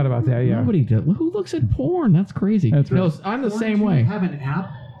 I forgot about that. Yeah, nobody does. Who looks at porn? That's crazy. That's right. No, I'm the same way. Have an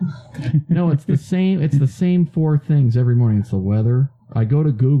app? No, it's the same. It's the same 4 things every morning. It's the weather. I go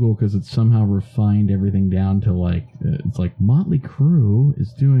to Google because it's somehow refined everything down to like, it's like Motley Crue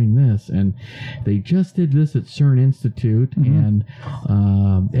is doing this, and they just did this at CERN Institute, and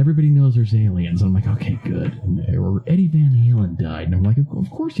everybody knows there's aliens. I'm like, okay, good. Or Eddie Van Halen died, and I'm like, of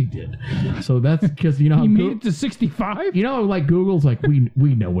course he did. So that's because, you know, he made it to 65. You know, like Google's like,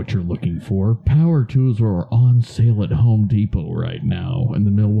 we know what you're looking for. Power tools are on sale at Home Depot right now, and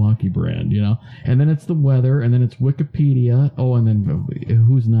the Milwaukee brand, you know, and then it's the weather, and then it's Wikipedia. Oh, and then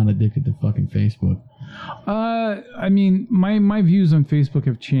who's not addicted to fucking Facebook? I mean, my views on Facebook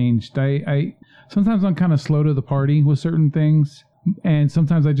have changed. I sometimes I'm kind of slow to the party with certain things, and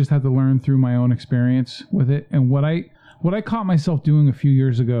sometimes I just have to learn through my own experience with it. And what I caught myself doing a few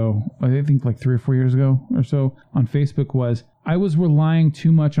years ago, I think like 3 or 4 years ago or so on Facebook, was I was relying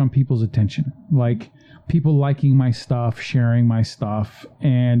too much on people's attention, like people liking my stuff, sharing my stuff,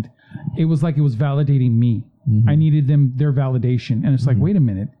 and it was like it was validating me. Mm-hmm. I needed their validation. And it's like, wait a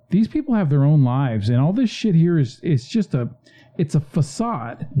minute, these people have their own lives, and all this shit here is just it's a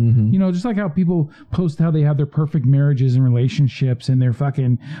facade. Mm-hmm. You know, just like how people post how they have their perfect marriages and relationships and their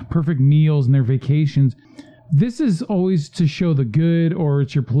fucking perfect meals and their vacations. This is always to show the good, or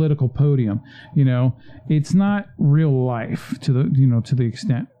it's your political podium. You know, it's not real life to the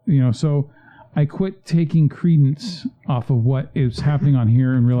extent, you know, so I quit taking credence off of what is happening on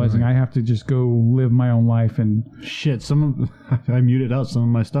here and realizing I have to just go live my own life. And shit, I muted out some of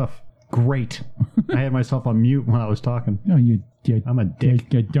my stuff. Great. I had myself on mute when I was talking. No, I'm a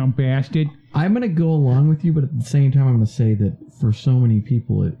dick. You dumb bastard. I'm going to go along with you, but at the same time, I'm going to say that for so many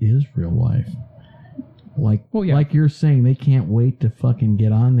people, it is real life. Like, like you're saying, they can't wait to fucking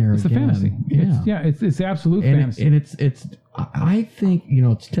get on there again. It's a fantasy. Yeah. It's absolute fantasy. And it's I think, you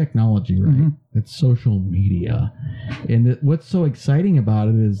know, it's technology, right? Mm-hmm. It's social media. And what's so exciting about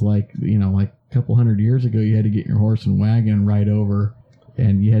it is, like, you know, like a couple 100 years ago, you had to get your horse and wagon and ride over,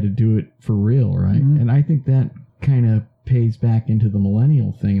 and you had to do it for real, right? Mm-hmm. And I think that kind of pays back into the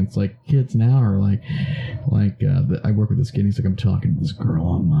millennial thing. It's like kids now are like I work with this kid, and he's like, I'm talking to this girl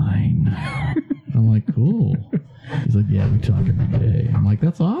online. I'm like, cool. He's like, yeah, we talk every day. I'm like,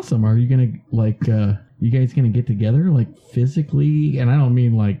 that's awesome. Are you gonna like you guys gonna get together, like, physically? And I don't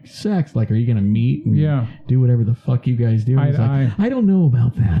mean like sex. Like, are you gonna meet and do whatever the fuck you guys do? I don't know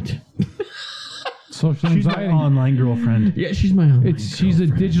about that. Social she's anxiety. my online girlfriend. Yeah, she's my online She's a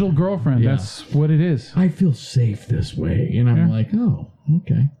digital girlfriend. Yeah. That's what it is. I feel safe this way. And I'm like, oh,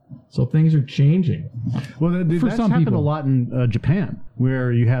 okay. So things are changing. Well, that's happened a lot in Japan,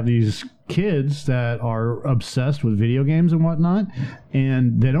 where you have these kids that are obsessed with video games and whatnot,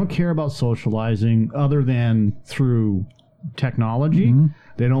 and they don't care about socializing other than through technology. Mm-hmm.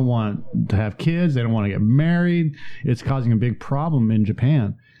 They don't want to have kids. They don't want to get married. It's causing a big problem in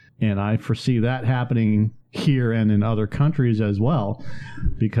Japan. And I foresee that happening here and in other countries as well,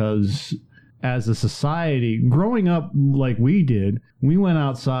 because as a society, growing up like we did, we went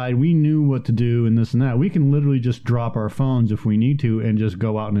outside, we knew what to do and this and that. We can literally just drop our phones if we need to and just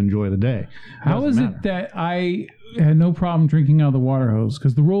go out and enjoy the day. How is it that I had no problem drinking out of the water hose?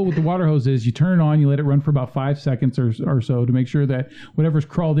 Because the rule with the water hose is you turn it on, you let it run for about 5 seconds or so to make sure that whatever's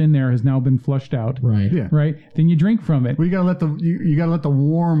crawled in there has now been flushed out. Right. Yeah. Right. Then you drink from it. Well, you gotta let the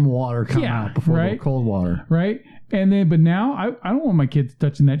warm water come out before the cold water. Right. And then, but now I don't want my kids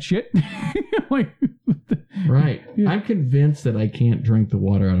touching that shit. Right. Yeah. I'm convinced that I can't drink the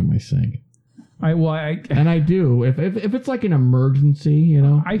water out of my sink. And I do. If it's like an emergency, you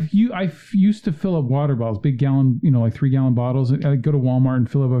know. I used to fill up water bottles, big gallon, like 3-gallon bottles. I'd go to Walmart and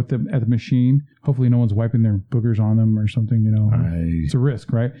fill up at the machine. Hopefully no one's wiping their boogers on them or something, It's a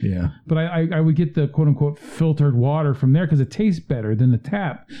risk, right? Yeah. But I would get the quote-unquote filtered water from there because it tastes better than the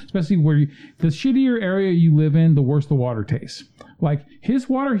tap, especially where the shittier area you live in, the worse the water tastes. Like his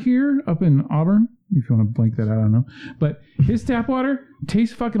water here up in Auburn, if you want to blank that out, I don't know. But his tap water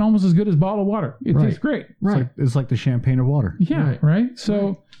tastes fucking almost as good as bottled water. It tastes great. Right. It's like the champagne of water. Yeah, right?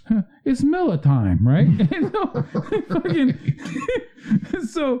 So it's Miller time, right?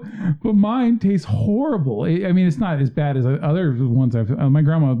 But mine tastes horrible. I mean, it's not as bad as other ones my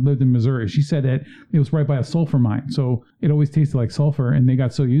grandma lived in Missouri. She said that it was right by a sulfur mine. So it always tasted like sulfur. And they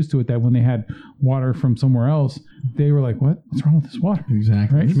got so used to it that when they had water from somewhere else, they were like, what's wrong with this water?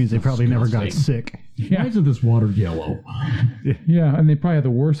 Exactly. Right? Which means they probably never got sick. Yeah. Why isn't this water yellow? Yeah, and they probably had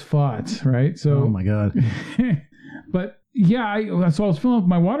the worst thoughts, right? So, oh my God. But yeah, so I was filling up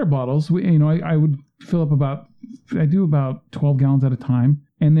my water bottles. I would fill up about 12 gallons at a time,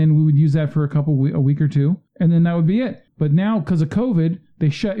 and then we would use that for a week or two, and then that would be it. But now, because of COVID, they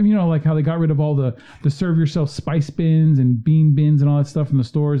shut. Like how they got rid of all the serve yourself spice bins and bean bins and all that stuff in the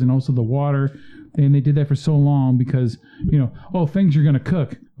stores, and also the water. And they did that for so long because, things you're going to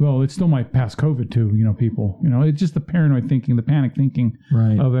cook. Well, it still might pass COVID to, people. It's just the paranoid thinking, the panic thinking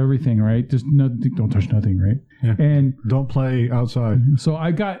of everything, right? Just don't touch nothing, right? Yeah. And don't play outside. So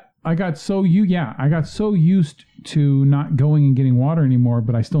I got so used to not going and getting water anymore,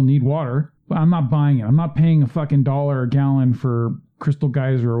 but I still need water. But I'm not buying it. I'm not paying a fucking $1 a gallon for Crystal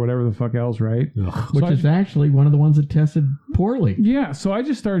Geyser or whatever the fuck else, right? Which is actually one of the ones that tested poorly. Yeah, so I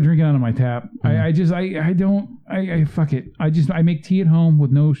just started drinking out of my tap. Fuck it. I make tea at home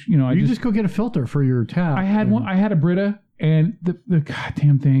with no, You just go get a filter for your tap. I had one. I had a Brita, and the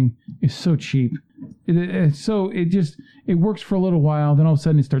goddamn thing is so cheap. It works for a little while, then all of a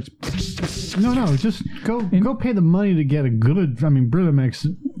sudden it starts. No, just go pay the money to get a good. I mean, Brita makes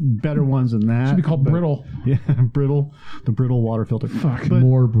better ones than that. Should be called Brittle. Yeah, Brittle, the Brittle water filter. Fuck, but,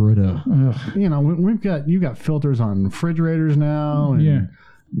 more Brita. You've got filters on refrigerators now. And yeah,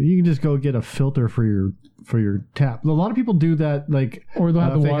 you can just go get a filter for your tap. A lot of people do that, or they'll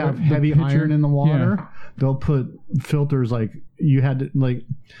have if they have heavy iron in the water. They'll put filters you had to,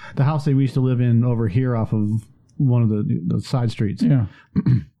 the house that we used to live in over here off of one of the side streets. Yeah.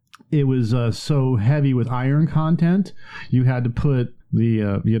 It was so heavy with iron content, you had to put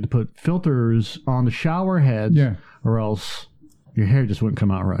filters on the shower heads, or else your hair just wouldn't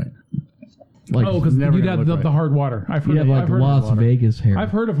come out right. Because you'd have the hard water. I've heard of Las Vegas hair.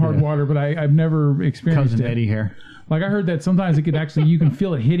 I've heard of hard water, but I've never experienced Cousin Eddie hair. I heard that sometimes it could actually, you can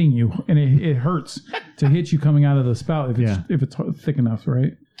feel it hitting you, and it hurts to hit you coming out of the spout if it's thick enough,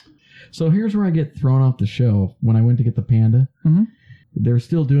 right? So here's where I get thrown off the show. When I went to get the Panda, they're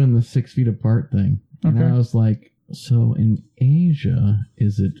still doing the 6 feet apart thing. And I was like, so in Asia,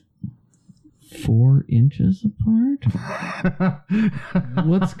 is it 4 inches apart?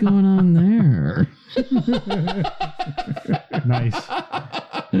 What's going on there? Nice.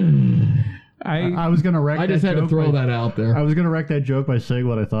 I was going to wreck that joke. I just had to throw that out there. I was going to wreck that joke by saying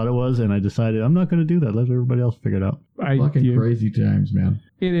what I thought it was, and I decided I'm not going to do that. Let everybody else figure it out. Fucking crazy times, man.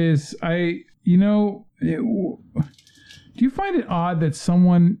 It is. Do you find it odd that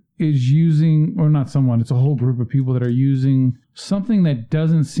someone is using, or not someone, it's a whole group of people that are using something that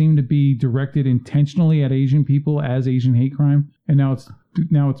doesn't seem to be directed intentionally at Asian people as Asian hate crime, and now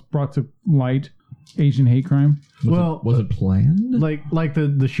it's brought to light Asian hate crime. Was it planned? Like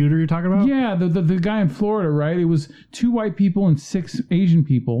the shooter you're talking about? Yeah, the guy in Florida, right? It was 2 white people and 6 Asian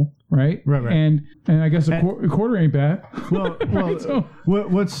people, right? Right. And I guess a quarter ain't bad. Well, right? So,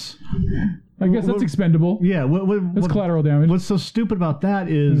 what's... I guess that's expendable. Yeah. That's collateral damage. What's so stupid about that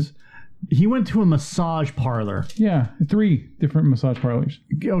is he went to a massage parlor. Yeah, 3 different massage parlors.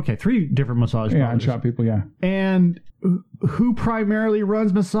 Okay, 3 different massage parlors. Yeah, and shot people, yeah. And who primarily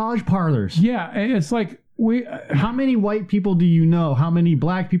runs massage parlors? Yeah, it's like... How many white people do you know? How many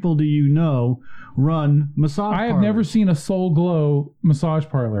black people do you know run massage parlors? I have never seen a Soul Glow massage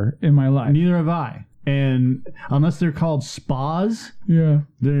parlor in my life. Neither have I. And unless they're called spas,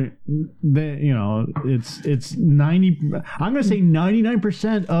 they it's 90. I'm going to say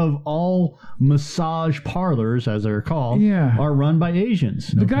 99% of all massage parlors, as they're called, are run by Asians.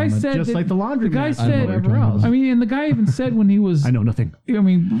 The guy said just like the laundry. The guy said whatever else. I mean, and the guy even said when he was. I know nothing. I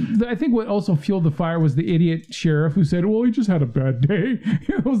mean, I think what also fueled the fire was the idiot sheriff who said, "Well, he just had a bad day."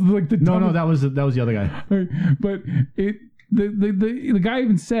 It was like the no, that was the other guy. But it. The guy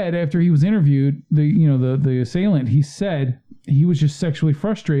even said after he was interviewed, the assailant, he said he was just sexually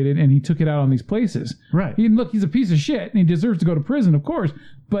frustrated and he took it out on these places. Right. He's a piece of shit and he deserves to go to prison, of course.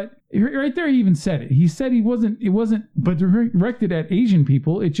 But right there, he even said it. He said it wasn't but directed at Asian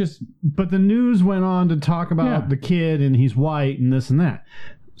people. It just. But the news went on to talk about the kid and he's white and this and that.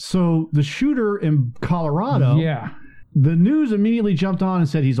 So the shooter in Colorado. Yeah. The news immediately jumped on and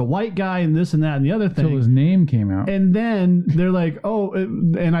said he's a white guy and this and that and the other thing. Until his name came out. And then they're like,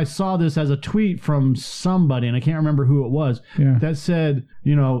 and I saw this as a tweet from somebody, and I can't remember who it was, that said,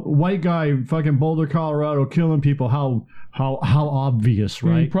 white guy, fucking Boulder, Colorado, killing people. How obvious,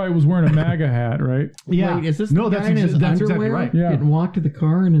 right? He probably was wearing a MAGA hat, right? Yeah. Wait, is this the guy in his underwear? Exactly right. Yeah. Getting walked to the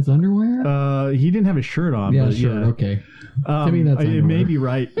car in his underwear? He didn't have his shirt on. Yeah, sure. Okay. To me, that's it may be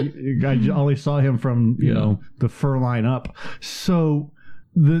right. I only saw him from the fur line up. So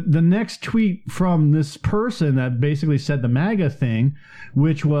the next tweet from this person that basically said the MAGA thing,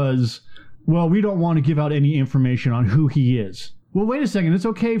 which was, well, we don't want to give out any information on who he is. Well, wait a second. It's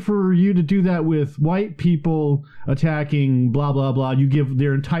okay for you to do that with white people attacking blah, blah, blah. You give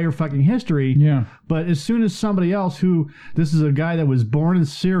their entire fucking history. Yeah. But as soon as somebody else this is a guy that was born in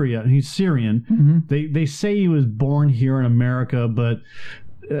Syria, and he's Syrian. They say he was born here in America, but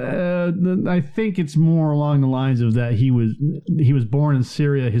I think it's more along the lines of that he was born in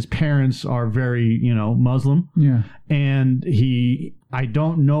Syria. His parents are very, Muslim. Yeah. And I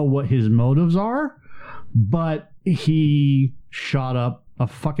don't know what his motives are, but he shot up a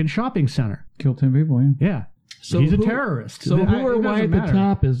fucking shopping center. Killed 10 people, yeah. Yeah. So he's a terrorist. So who or why at the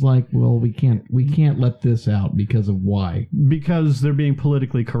top is like, well, we can't let this out because of why? Because they're being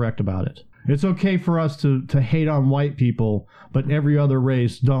politically correct about it. It's okay for us to hate on white people, but every other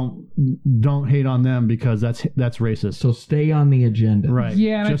race don't hate on them because that's racist. So stay on the agenda. Right.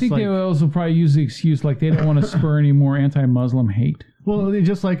 Yeah, and I think they will also probably use the excuse like they don't want to spur any more anti-Muslim hate. Well, they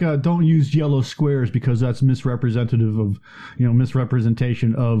just like don't use yellow squares because that's misrepresentative of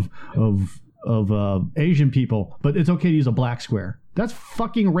misrepresentation of Asian people, but it's okay to use a black square. That's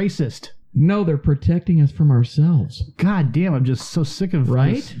fucking racist. No, they're protecting us from ourselves. God damn, I'm just so sick of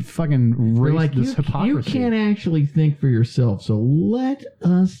this fucking race, this hypocrisy. You can't actually think for yourself, so let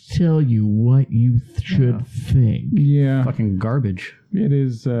us tell you what you should think. Yeah. Fucking garbage. It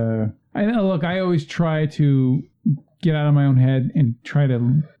is. I always try to get out of my own head and try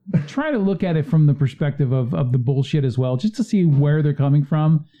to look at it from the perspective of the bullshit as well, just to see where they're coming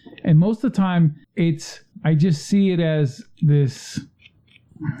from. And most of the time, I just see it as this.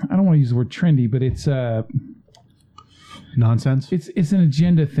 I don't want to use the word trendy, but it's nonsense. It's an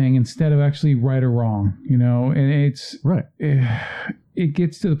agenda thing instead of actually right or wrong, and it's right. It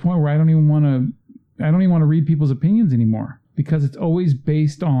gets to the point where I don't even want to read people's opinions anymore because it's always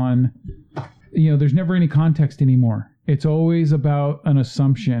based on, there's never any context anymore. It's always about an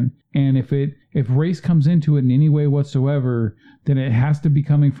assumption, and if race comes into it in any way whatsoever, then it has to be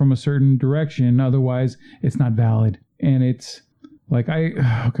coming from a certain direction. Otherwise, it's not valid, and it's. Like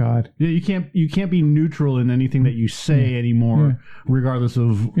oh God. Yeah, you can't be neutral in anything that you say anymore, regardless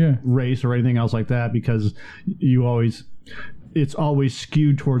of race or anything else like that, because it's always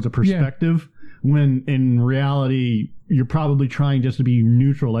skewed towards a perspective when in reality you're probably trying just to be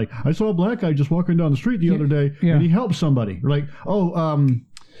neutral. Like, I saw a black guy just walking down the street the other day and he helped somebody. Like, one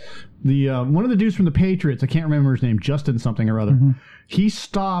of the dudes from the Patriots, I can't remember his name, Justin something or other. He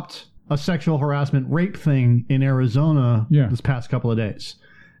stopped a sexual harassment rape thing in Arizona this past couple of days.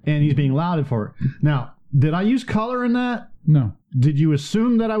 and he's being lauded for it. Now, did I use color in that? No. Did you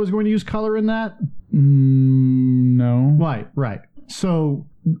assume that I was going to use color in that? No. Right. So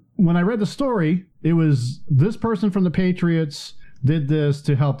when I read the story, it was this person from the Patriots did this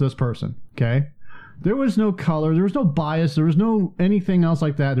to help this person. Okay. There was no color. There was no bias. There was no anything else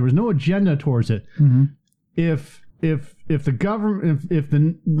like that. There was no agenda towards it. Mm-hmm. If the government, if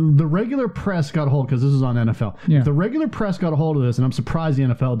the regular press got a hold, because this is on NFL, if the regular press got a hold of this, and I'm surprised the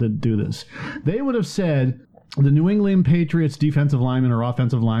NFL didn't do this, they would have said the New England Patriots defensive lineman or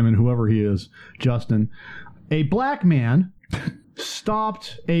offensive lineman, whoever he is, Justin, a black man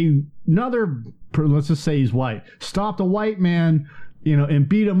stopped another, let's just say he's white, stopped a white man, and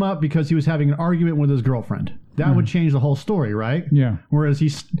beat him up because he was having an argument with his girlfriend. That would change the whole story, right? Yeah. Whereas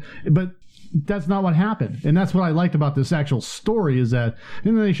but that's not what happened. And that's what I liked about this actual story is that,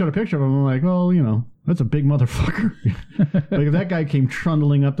 and then they showed a picture of him. I'm like, well, that's a big motherfucker. Like if that guy came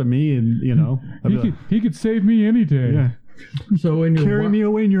trundling up to me and, he could save me any day. Yeah. So carry me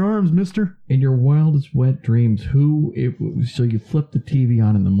away in your arms, mister. In your wildest wet dreams, so you flip the TV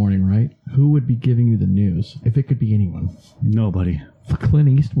on in the morning, right? Who would be giving you the news? If it could be anyone. Nobody. Clint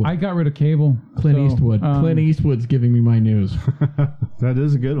Eastwood. I got rid of cable. Clint Eastwood. Clint Eastwood's giving me my news. That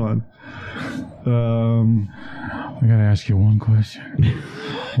is a good one. I gotta ask you one question.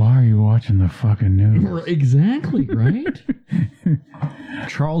 Why are you watching the fucking news? Exactly, right?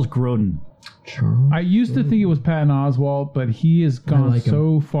 Charles Grodin. I used to think it was Patton Oswalt, but he has gone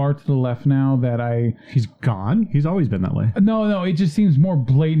so far to the left now that He's gone? He's always been that way. No, it just seems more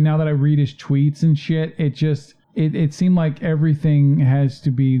blatant now that I read his tweets and shit. It seemed like everything has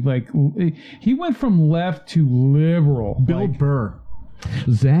to be like... He went from left to liberal. Bill Burr.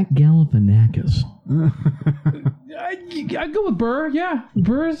 Zach Galifianakis. I go with Burr, yeah.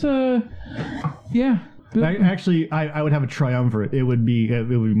 Burr's, yeah. I would have a triumvirate. It would be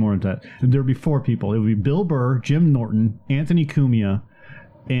more into that. There would be 4 people. It would be Bill Burr, Jim Norton, Anthony Cumia,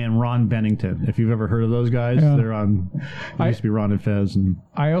 and Ron Bennington. If you've ever heard of those guys, they're on. It used to be Ron and Fez. And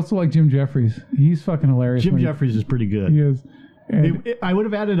I also like Jim Jeffries. He's fucking hilarious. Jim Jeffries is pretty good. He is. I would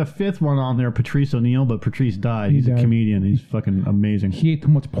have added a 5th one on there, Patrice O'Neill, but Patrice died. He's a comedian. He's fucking amazing. He ate too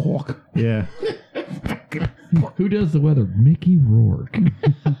much pork. Yeah. Who does the weather? Mickey Rourke.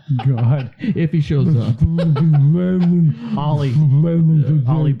 God. If he shows up. Ollie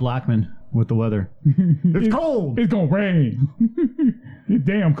Blackman with the weather. It's cold. It's going to rain. It's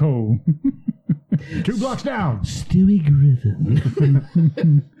damn cold. 2 blocks down. Stewie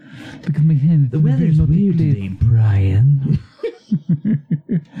Griffin. Look at my hand. The weather's weird today, Brian.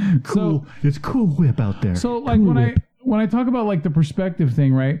 Cool. It's cool whip out there. So, like, when I talk about, like, the perspective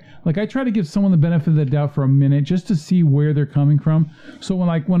thing, right? Like, I try to give someone the benefit of the doubt for a minute just to see where they're coming from. So, when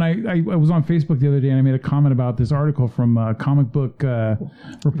I was on Facebook the other day and I made a comment about this article from Comic Book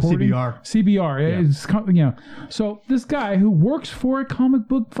Reporting. CBR. Yeah. So, this guy who works for a comic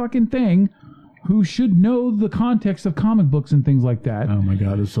book fucking thing, who should know the context of comic books and things like that. Oh my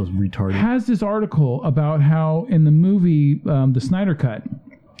God, it's so retarded. Has this article about how in the movie, the Snyder Cut,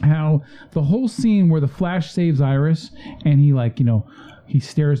 how the whole scene where the Flash saves Iris and he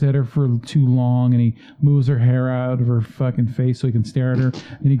stares at her for too long and he moves her hair out of her fucking face so he can stare at her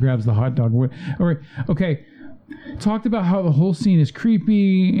and he grabs the hot dog. All right, okay. Talked about how the whole scene is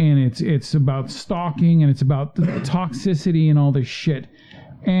creepy and it's about stalking and it's about the toxicity and all this shit.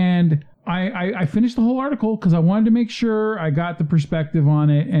 And I finished the whole article because I wanted to make sure I got the perspective on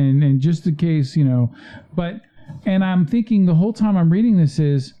it and just in case, and I'm thinking the whole time I'm reading this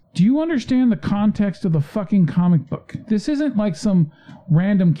is, do you understand the context of the fucking comic book? This isn't like some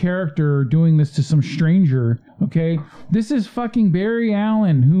random character doing this to some stranger, okay? This is fucking Barry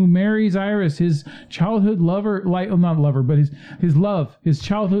Allen who marries Iris, his childhood lover, not lover, but his love, his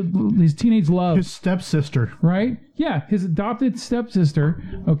childhood, his teenage love. His stepsister. Right? Yeah, his adopted stepsister,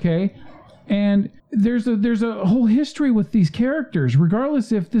 okay? And there's a whole history with these characters,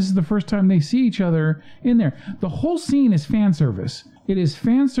 regardless if this is the first time they see each other in there. The whole scene is fan service. It is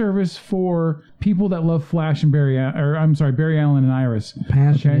fan service for people that love Flash and Barry Allen and Iris.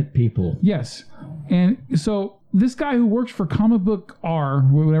 Passionate people. Yes. And so this guy who works for Comic Book R,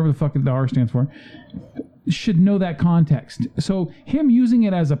 whatever the fuck the R stands for, should know that context. So him using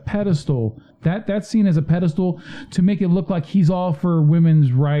it as a pedestal, that scene as a pedestal to make it look like he's all for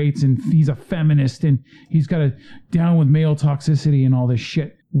women's rights and he's a feminist and he's got a down with male toxicity and all this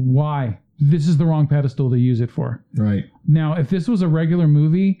shit. Why? This is the wrong pedestal to use it for. Right. Now, if this was a regular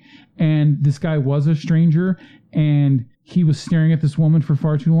movie and this guy was a stranger and he was staring at this woman for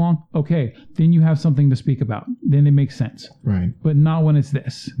far too long, okay, then you have something to speak about. Then it makes sense. Right. But not when it's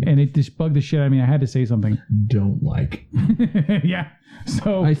this. And it just bugged the shit out of me. I had to say something. Don't like. Yeah.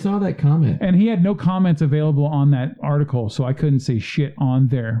 So I saw that comment. And he had no comments available on that article, so I couldn't say shit on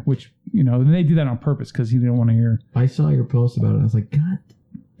there, which, and they do that on purpose because he didn't want to hear. I saw your post about it. I was like, God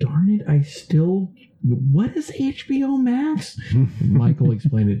darn it, what is HBO Max? Michael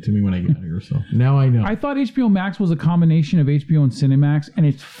explained it to me when I got here, so now I know. I thought HBO Max was a combination of HBO and Cinemax, and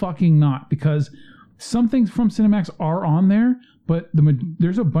it's fucking not, because some things from Cinemax are on there, but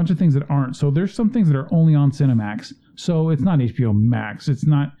there's a bunch of things that aren't. So there's some things that are only on Cinemax. So it's not HBO Max. It's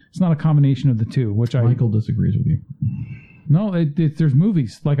not a combination of the two, which Michael disagrees with you. No, there's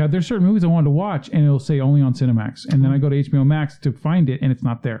movies. Like, there's certain movies I wanted to watch, and it'll say only on Cinemax. And then I go to HBO Max to find it, and it's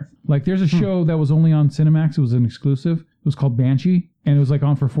not there. Like, there's a show that was only on Cinemax. It was an exclusive. It was called Banshee, and it was, like,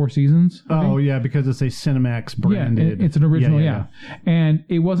 on for 4 seasons. Oh, yeah, because it's a Cinemax branded. Yeah, it's an original, yeah. And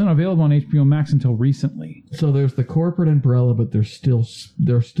it wasn't available on HBO Max until recently. So there's the corporate umbrella, but they're still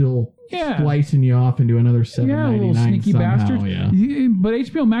splicing you off into another $7.99 little sneaky somehow. bastards. Yeah. But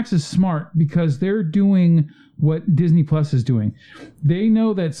HBO Max is smart because they're doing what Disney Plus is doing. They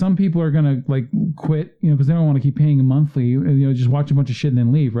know that some people are gonna quit, because they don't want to keep paying a monthly, just watch a bunch of shit and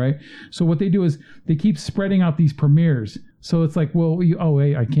then leave, right? So what they do is they keep spreading out these premieres. So it's like, well,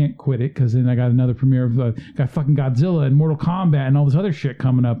 wait, I can't quit it because then I got another premiere of got fucking Godzilla and Mortal Kombat and all this other shit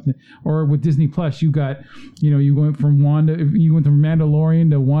coming up. Or with Disney Plus, you got, you went from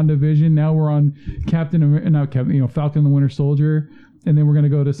Mandalorian to WandaVision. Now we're on Falcon and the Winter Soldier, and then we're gonna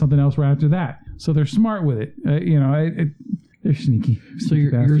go to something else right after that. So they're smart with it. They're sneaky. So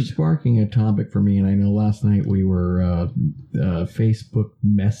you're sparking a topic for me, and I know last night we were Facebook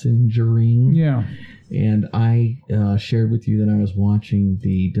messengering. Yeah. And I shared with you that I was watching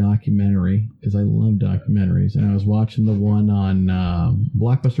the documentary, because I love documentaries, and I was watching the one on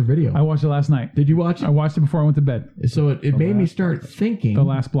Blockbuster Video. I watched it last night. Did you watch it? I watched it before I went to bed. So it made me start thinking. The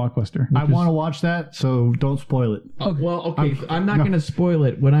last Blockbuster. I want to watch that, so don't spoil it. Okay. I'm not going to spoil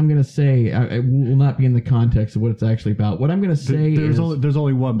it. What I'm going to say I will not be in the context of what it's actually about. What I'm going to say there's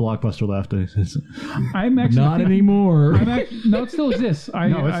only one Blockbuster left. I'm actually not anymore. No, it still exists.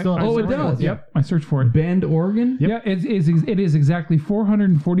 It does. Yep. I searched for it. Bend, Oregon? Yep. Yeah, it is exactly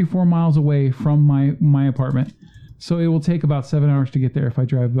 444 miles away from my apartment. So it will take about 7 hours to get there if I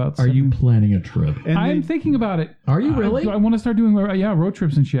drive about 7. Are you planning a trip? I'm thinking about it. Are you really? I want to start doing road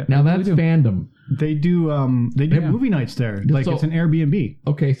trips and shit. Now that's fandom. They do movie nights there. Like, it's an Airbnb.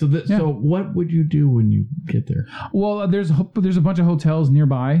 Okay, so what would you do when you get there? Well, there's a bunch of hotels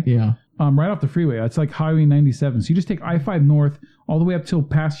nearby. Yeah. Right off the freeway. It's like Highway 97. So you just take I-5 north all the way up till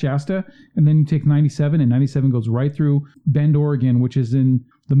past Shasta, and then you take 97, and 97 goes right through Bend, Oregon, which is in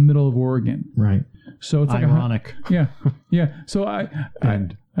the middle of Oregon. Right. So it's like ironic. Yeah. So I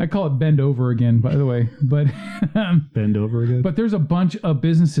call it Bend Over again, by the way. But Bend Over again. But there's a bunch of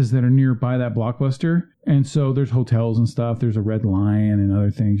businesses that are nearby that Blockbuster, and so there's hotels and stuff. There's a Red Lion and other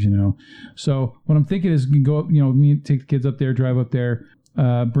things, So what I'm thinking is, you can go up, take the kids up there, drive up there.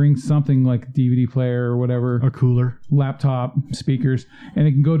 Bring something like a DVD player or whatever, a cooler, laptop, speakers, and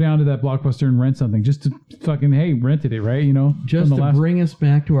it can go down to that Blockbuster and rent something just to fucking rented it, right? Just to bring us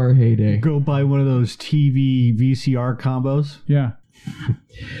back to our heyday. Go buy one of those TV VCR combos. Yeah.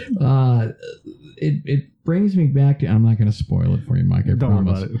 It brings me back to. I'm not going to spoil it for you, Mike. I Don't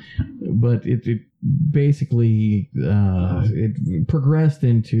promise. worry about it. But it basically it progressed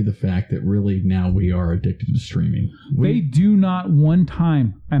into the fact that really now we are addicted to streaming. They do not one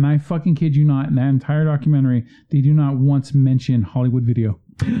time, and I fucking kid you not, in that entire documentary, they do not once mention Hollywood Video.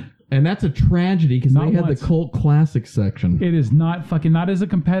 And that's a tragedy because they had the cult classic section. It is not as a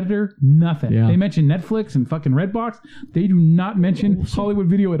competitor, nothing. Yeah. They mention Netflix and fucking Redbox. They do not mention Hollywood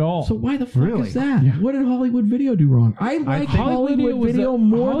Video at all. So why the fuck is that? Yeah. What did Hollywood Video do wrong? I like Hollywood Video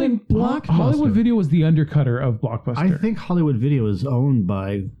more than Blockbuster. Hollywood Video was the undercutter of Blockbuster. I think Hollywood Video is owned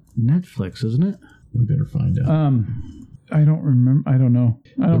by Netflix, isn't it? We better find out. I don't remember. I don't know.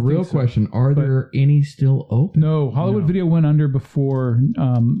 The real question, are there any still open? No, Hollywood Video went under before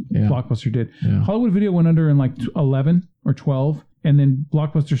Blockbuster did. Yeah. Hollywood Video went under in like 11 or 12, and then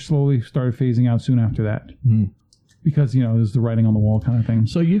Blockbuster slowly started phasing out soon after that. Because, it was the writing on the wall kind of thing.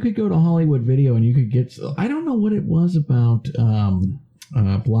 So you could go to Hollywood Video and you could get... I don't know what it was about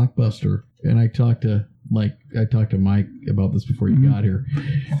Blockbuster, and I talked to Mike about this before you got here.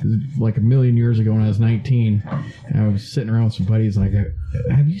 Like a million years ago when I was 19, I was sitting around with some buddies like,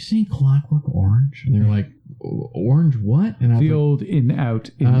 have you seen Clockwork Orange? And they're like, orange what? And I was Field in out.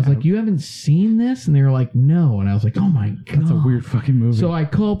 I was like, you haven't seen this? And they were like, no. And I was like, oh my God. That's a weird fucking movie. So I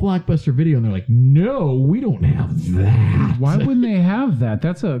call Blockbuster Video and they're like, no, we don't have that. Why wouldn't they have that?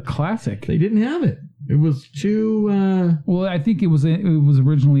 That's a classic. They didn't have it. It was too... well, I think it was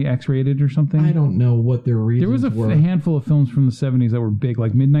originally X-rated or something. I don't know what their reasons were. There was a handful of films from the 70s that were big,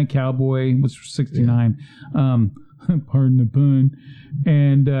 like Midnight Cowboy, which was 69. Yeah. Pardon the pun.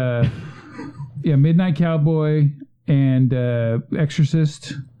 And, Midnight Cowboy and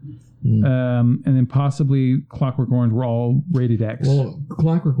Exorcist, and then possibly Clockwork Orange were all rated X. Well,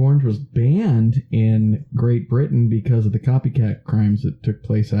 Clockwork Orange was banned in Great Britain because of the copycat crimes that took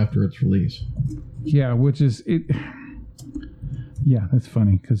place after its release. Yeah, which is it. Yeah, that's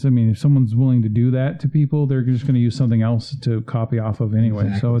funny because I mean, if someone's willing to do that to people, they're just going to use something else to copy off of anyway.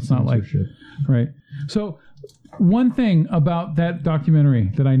 Exactly. So it's not like right. So one thing about that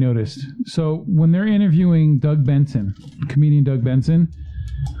documentary that I noticed. So when they're interviewing Doug Benson, comedian Doug Benson,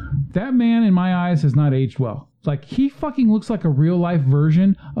 that man in my eyes has not aged well. Like he fucking looks like a real life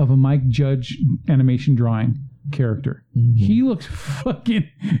version of a Mike Judge animation drawing character. Mm-hmm. He looks fucking,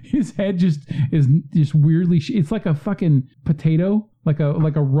 his head just is just weirdly, it's like a fucking potato, like a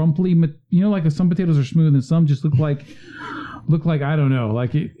rumply, like some potatoes are smooth and some just look like I don't know,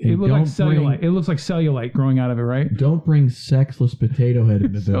 like it looks like cellulite. It looks like cellulite growing out of it, right? Don't bring sexless potato head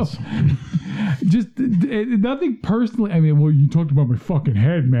into this. Just nothing personally. I mean, well, you talked about my fucking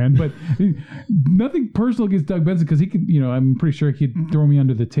head, man, but nothing personal against Doug Benson because he could, I'm pretty sure he could throw me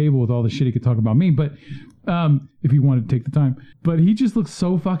under the table with all the shit he could talk about me, but if he wanted to take the time. But he just looks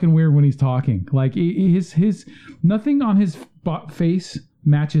so fucking weird when he's talking. Like his nothing on his face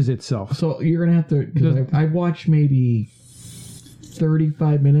matches itself. So you're gonna have to, because I watched maybe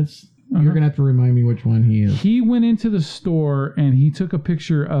 35 minutes. Uh-huh. You're gonna have to remind me which one he is. He went into the store and he took a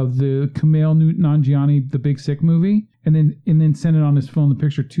picture of the Kumail Nanjiani, the Big Sick movie, and then sent it on his phone, the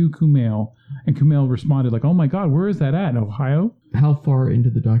picture to Kumail, and Kumail responded like, "Oh my God, where is that at? In Ohio?" How far into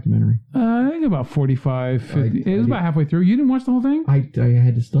the documentary? I think about 45, 50. It was about halfway through. You didn't watch the whole thing? I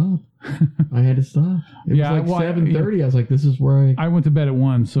had to stop. It was like 7:30. Yeah. I was like, this is where I went to bed at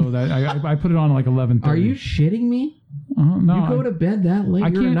 1, so that I put it on like 11:30. Are you shitting me? No, you go to bed that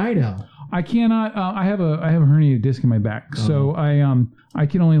late? You're a night owl. I cannot. I have a herniated disc in my back, so I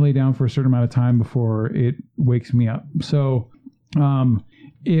can only lay down for a certain amount of time before it wakes me up. So,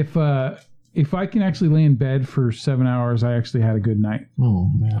 if I can actually lay in bed for 7 hours, I actually had a good night. Oh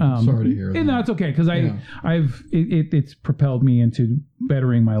man, I'm sorry to hear that. No, it's okay because it's propelled me into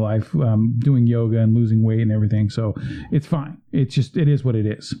bettering my life, doing yoga and losing weight and everything. So it's fine. It is what it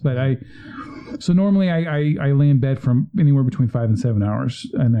is. But so normally I lay in bed from anywhere between 5 and 7 hours,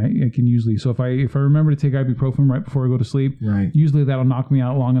 and I can usually. So if I remember to take ibuprofen right before I go to sleep, right, usually that'll knock me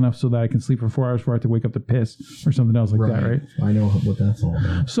out long enough so that I can sleep for 4 hours before I have to wake up to piss or something else like that, right? I know what that's all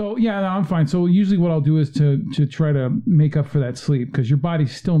about. So yeah, no, I'm fine. So usually what I'll do is to try to make up for that sleep because your body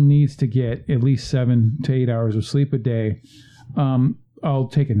still needs to get at least 7 to 8 hours of sleep a day. I'll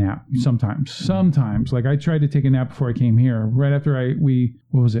take a nap sometimes. Like I tried to take a nap before I came here. Right after we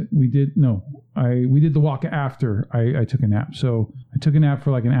did the walk after I took a nap. So I took a nap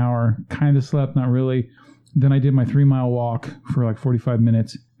for like an hour, kind of slept, not really. Then I did my 3-mile walk for like 45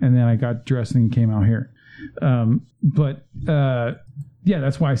 minutes, and then I got dressed and came out here. Yeah,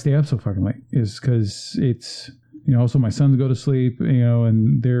 that's why I stay up so fucking late, is because it's, also my sons go to sleep,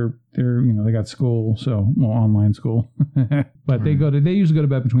 and they're they got school, so online school, but they usually go to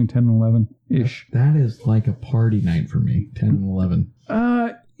bed between 10 and 11 ish. That is like a party night for me, 10 and 11.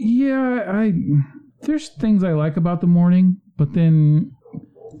 Yeah, there's things I like about the morning, but then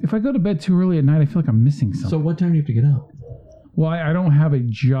if I go to bed too early at night, I feel like I'm missing something. So what time do you have to get up? Well, I don't have a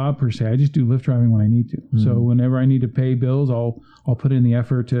job per se. I just do Lyft driving when I need to. Mm. So whenever I need to pay bills, I'll put in the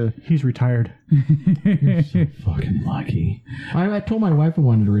effort to. He's retired. You're so fucking lucky. I told my wife I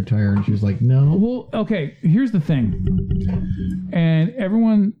wanted to retire, and she was like, "No." Well, okay. Here's the thing, and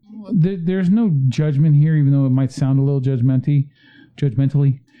everyone, there's no judgment here, even though it might sound a little judgmentally.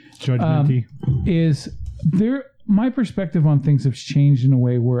 Is there? My perspective on things has changed in a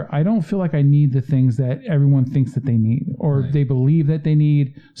way where I don't feel like I need the things that everyone thinks that they need or they believe that they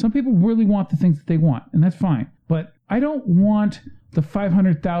need. Some people really want the things that they want, and that's fine. But I don't want the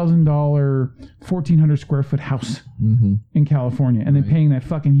 $500,000, 1,400 square foot house in California and then paying that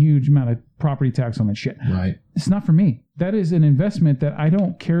fucking huge amount of property tax on that shit. Right. It's not for me. That is an investment that I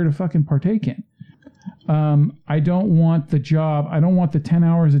don't care to fucking partake in. I don't want the job. I don't want the 10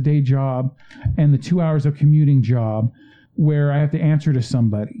 hours a day job and the 2 hours of commuting job where I have to answer to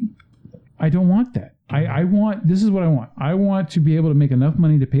somebody. I don't want that. This is what I want. I want to be able to make enough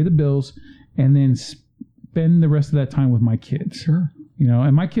money to pay the bills and then spend the rest of that time with my kids. Sure. You know,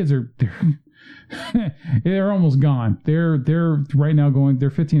 and my kids are they're almost gone. They're right now going. They're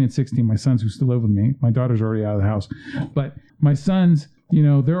 15 and 16. My sons who still live with me. My daughter's already out of the house, but my sons, you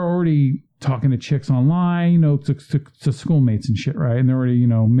know, they're already talking to chicks online, you know, to schoolmates and shit, right? And they're already, you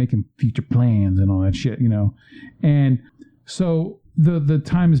know, making future plans and all that shit, you know, and so the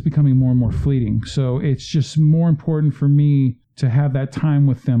time is becoming more and more fleeting. So it's just more important for me to have that time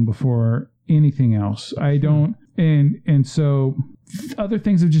with them before anything else. I don't, and so other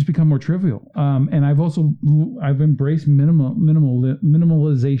things have just become more trivial. And I've embraced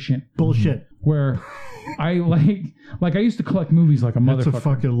minimalization. Bullshit. Where I like I used to collect movies like a motherfucker. That's a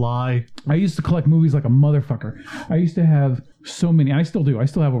fucking lie. I used to collect movies like a motherfucker. I used to have so many. I still do. I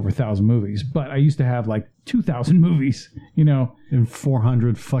still have over 1,000 movies, but I used to have like 2,000 movies, you know. And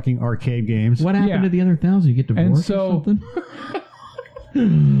 400 fucking arcade games. What happened to the other 1,000? You get divorced or something?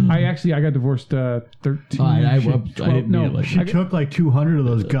 I got divorced 13. I didn't mean it. She took like 200 of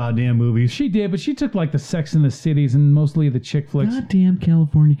those goddamn movies. She did, but she took like the Sex and the Cities and mostly the chick flicks. Goddamn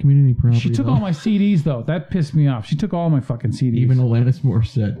California Community Property. She took all my CDs though. That pissed me off. She took all my fucking CDs. Even Alanis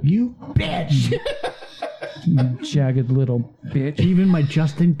Morissette. You bitch. You jagged little bitch. Even my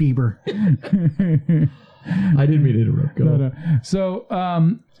Justin Bieber. I didn't mean to interrupt. Go. No. So,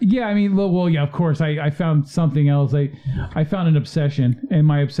 yeah, I mean, well, yeah, of course, I found something else. I found an obsession, and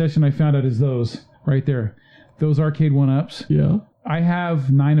my obsession I found out is those right there, those arcade 1-ups. Yeah. I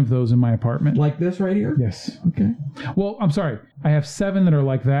have 9 of those in my apartment. Like this right here? Yes. Okay. Well, I'm sorry. I have 7 that are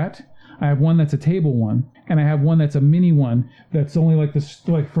like that. I have one that's a table one, and I have one that's a mini one that's only like this,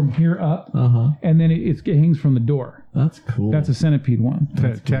 like from here up, and then it hangs from the door. That's cool. That's a centipede one.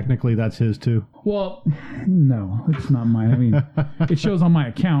 Technically, that's his too. Well, no, it's not mine. I mean, it shows on my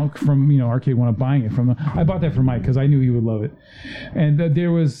account from, you know, Arcade One, buying it from them. I bought that for Mike because I knew he would love it. And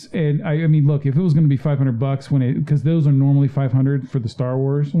there was, and I mean, look, if it was going to be $500 because those are normally $500 for the Star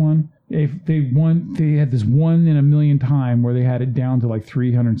Wars one. If they had this 1 in a million time where they had it down to like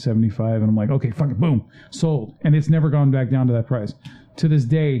 $375, and I'm like, okay, fuck it, boom, sold. And it's never gone back down to that price. To this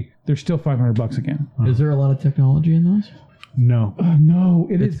day, they're still $500 again. Is there a lot of technology in those? No. No,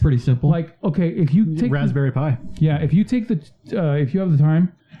 it's pretty simple. Like, okay, if you take Raspberry Pi. Yeah, if you take if you have the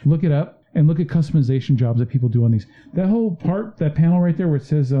time, look it up and look at customization jobs that people do on these. That whole part, that panel right there where it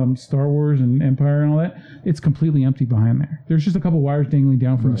says Star Wars and Empire and all that, it's completely empty behind there. There's just a couple wires dangling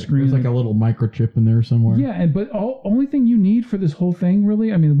down from the screen. There's like a little microchip in there somewhere. Yeah, but only thing you need for this whole thing,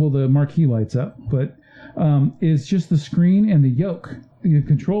 really, I mean, well, the marquee lights up, but is just the screen and the yoke, the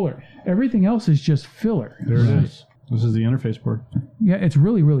controller. Everything else is just filler. There it is. This is the interface board. Yeah, it's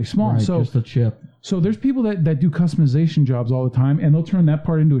really, really small. Right, so just a chip. So there's people that do customization jobs all the time, and they'll turn that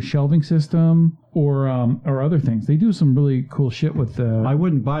part into a shelving system or other things. They do some really cool shit with the... I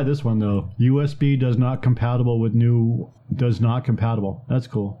wouldn't buy this one, though. USB does not compatible with new... Does not compatible. That's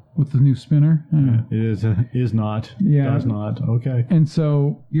cool. With the new spinner? Yeah, it is not. Yeah. Does not. Okay. And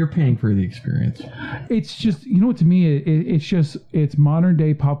so... You're paying for the experience. It's just... You know what, to me, it's modern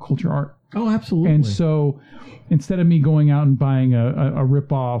day pop culture art. Oh, absolutely. And so... Instead of me going out and buying a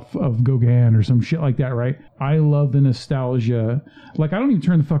rip-off of Gauguin or some shit like that, right? I love the nostalgia. Like, I don't even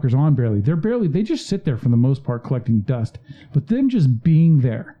turn the fuckers on barely. They just sit there for the most part collecting dust. But them just being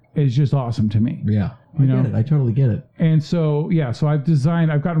there is just awesome to me. Yeah. I get it. I totally get it. And so, yeah, so I've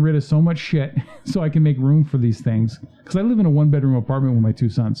gotten rid of so much shit so I can make room for these things. Because I live in a 1-bedroom apartment with my 2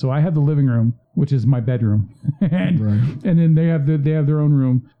 sons. So I have the living room, which is my bedroom. and then they have their own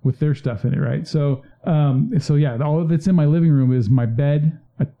room with their stuff in it, right? So yeah, all that's in my living room is my bed,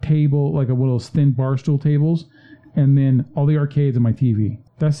 a table, like one of those thin bar stool tables, and then all the arcades and my TV.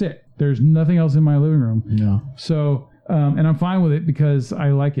 That's it. There's nothing else in my living room. No. So... and I'm fine with it because I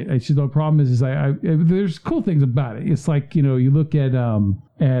like it. It's just, the problem is there's cool things about it. It's like, you know, you look at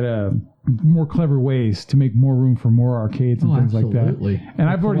more clever ways to make more room for more arcades and things absolutely. like that. And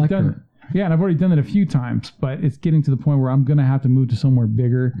I've already done it a few times, but it's getting to the point where I'm going to have to move to somewhere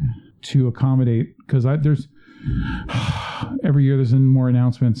bigger to accommodate, because there's every year there's more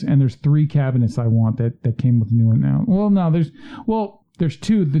announcements, and there's 3 cabinets I want that came with the new one now. There's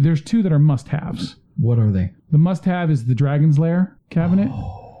two that are must-haves. What are they? The must-have is the Dragon's Lair cabinet.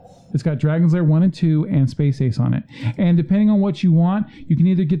 Oh. It's got Dragon's Lair 1 and 2 and Space Ace on it. And depending on what you want, you can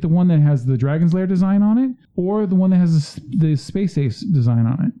either get the one that has the Dragon's Lair design on it or the one that has the Space Ace design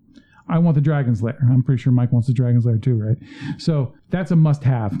on it. I want the Dragon's Lair. I'm pretty sure Mike wants the Dragon's Lair too, right? So that's a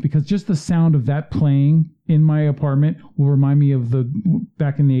must-have, because just the sound of that playing in my apartment will remind me of the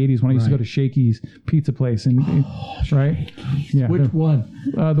back in the 80s when I used to go to Shakey's pizza place. And right? Yeah. Which one?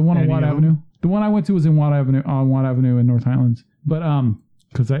 The one on Watt Avenue. The one I went to was on Watt Avenue in North Highlands. But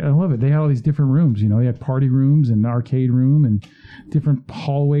because I love it. They had all these different rooms. You know, they had party rooms and arcade room and different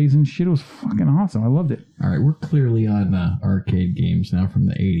hallways and shit. It was fucking awesome. I loved it. All right, we're clearly on arcade games now from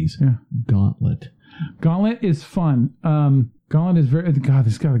the 80s. Yeah. Gauntlet is fun. Gauntlet is very... God,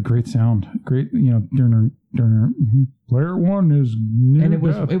 this got a great sound. Great, you know, Durner. Mm-hmm. Player one is near and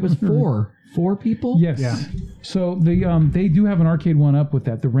death. It was four people? Yes. Yeah. So they do have an arcade one up with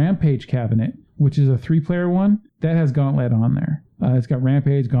that. The Rampage cabinet, which is a 3-player one, that has Gauntlet on there. It's got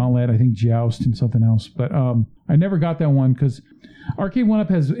Rampage, Gauntlet, I think Joust, and something else. But I never got that one because Arcade 1-Up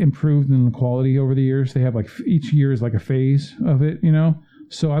has improved in the quality over the years. They have like each year is like a phase of it, you know.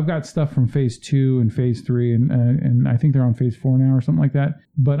 So I've got stuff from phase 2 and phase 3, and I think they're on phase 4 now or something like that.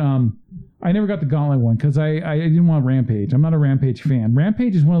 But I never got the Gauntlet one because I didn't want Rampage. I'm not a Rampage fan.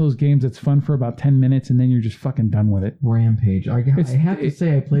 Rampage is one of those games that's fun for about 10 minutes and then you're just fucking done with it. Rampage. I have to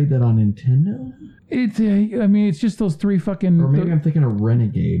say I played that on Nintendo. It's just those 3 fucking... Or maybe I'm thinking of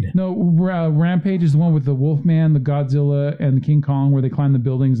Renegade. No, Rampage is the one with the Wolfman, the Godzilla, and the King Kong where they climb the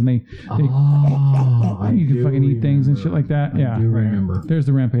buildings and you can fucking eat things and shit like that. I do remember. There's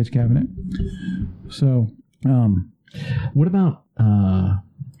the Rampage cabinet. So, what about...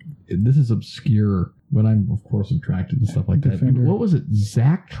 this is obscure, but I'm of course attracted to stuff like Defender. That. What was it?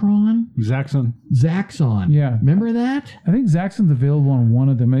 Zaxxon? Zaxxon. Yeah. Remember that? I think Zaxxon's available on one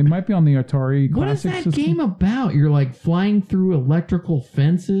of them. It might be on the Atari What is Classic that system. game about? You're like flying through electrical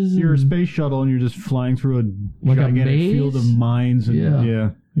fences. You're a space shuttle and you're just flying through a gigantic field of mines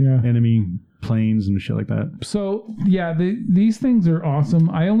and enemy planes and shit like that. So yeah, these things are awesome.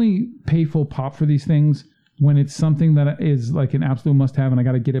 I only pay full pop for these things when it's something that is like an absolute must-have and I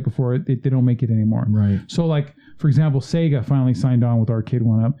got to get it before they don't make it anymore. Right. So like, for example, Sega finally signed on with Arcade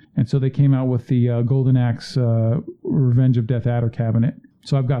 1-Up, and so they came out with the Golden Axe Revenge of Death Adder cabinet.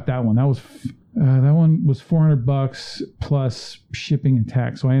 So I've got that one. That one was $400 plus shipping and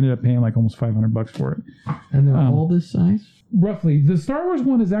tax. So I ended up paying like almost $500 for it. And they're all this size? Roughly. The Star Wars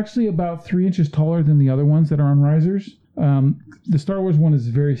one is actually about 3 inches taller than the other ones that are on risers. The Star Wars one is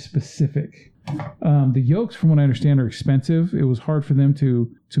very specific. The yokes, from what I understand, are expensive. It was hard for them to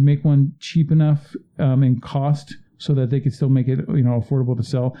make one cheap enough in cost so that they could still make it, you know, affordable to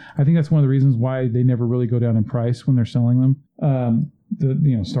sell. I think that's one of the reasons why they never really go down in price when they're selling them.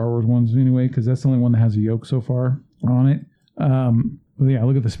 The Star Wars ones anyway, because that's the only one that has a yoke so far on it. But yeah,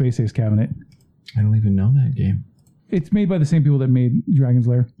 look at the Space Ace cabinet. I don't even know that game. It's made by the same people that made Dragon's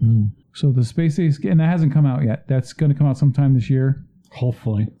Lair. So the Space Ace, and that hasn't come out yet. That's going to come out sometime this year.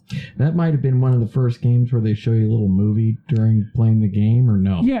 Hopefully. That might have been one of the first games where they show you a little movie during playing the game, or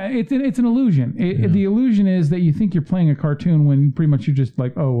no? Yeah, it's an illusion. The illusion is that you think you're playing a cartoon when pretty much you're just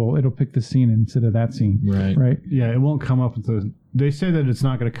like, oh, well, it'll pick this scene instead of that scene. Right. Yeah, it won't come up with they say that it's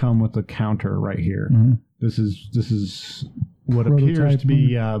not going to come with the counter right here. Mm-hmm. This is what appears to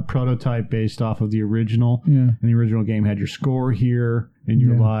be a prototype based off of the original. Yeah. And the original game had your score here and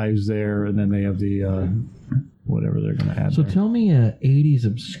your lives there, and then they have the... whatever they're going to add. So tell me a 80s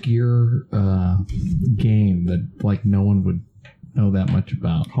obscure game that like no one would know that much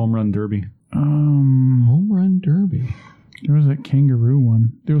about. Home Run Derby. Home Run Derby. There was a kangaroo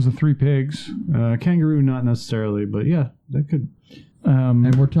one. There was a 3 pigs. Kangaroo, not necessarily, but yeah, that could.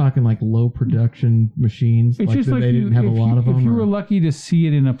 And we're talking like low production machines. It's like just that like they didn't have a lot of them. If you were lucky to see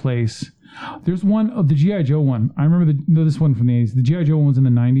it in a place. There's one of the G.I. Joe one. I remember this one from the 80s. The G.I. Joe one was in the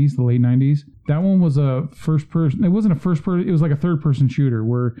 90s, the late 90s. That one was a first person. It wasn't a first person. It was like a third person shooter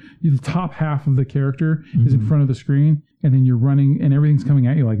where the top half of the character is in front of the screen, and then you're running, and everything's coming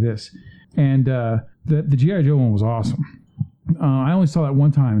at you like this. And the G.I. Joe one was awesome. I only saw that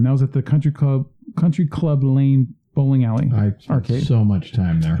one time, and that was at the Country Club Lane bowling alley. I spent so much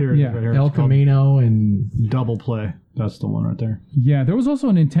time there. Here, El Camino and Double Play. That's the one right there. Yeah, there was also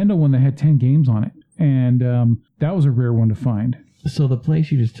a Nintendo one that had 10 games on it, and that was a rare one to find. So the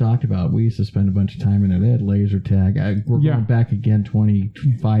place you just talked about, we used to spend a bunch of time in it. They had laser tag. We're going back again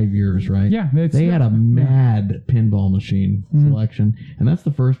 25 years, right? Yeah. They had a mad pinball machine selection, and that's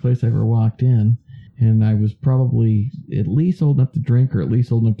the first place I ever walked in. And I was probably at least old enough to drink or at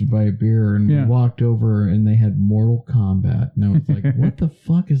least old enough to buy a beer, and we walked over, and they had Mortal Kombat. And I was like, what the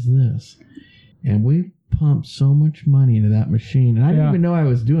fuck is this? And we pumped so much money into that machine, and I didn't even know I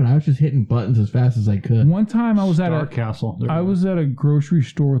was doing it. I was just hitting buttons as fast as I could. One time I was at a grocery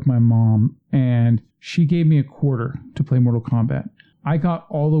store with my mom, and she gave me $0.25 to play Mortal Kombat. I got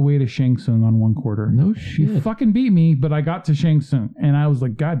all the way to Shang Tsung on $1.25. No shit. She fucking beat me, but I got to Shang Tsung, and I was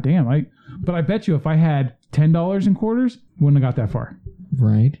like, God damn! But I bet you if I had $10 in quarters, wouldn't have got that far.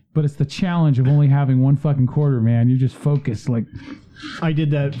 Right. But it's the challenge of only having one fucking quarter, man. You just focus like. I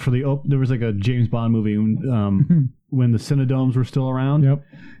did that for there was like a James Bond movie when the Cinedomes were still around. Yep.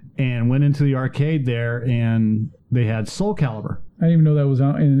 And went into the arcade there, and they had Soul Calibur. I didn't even know that was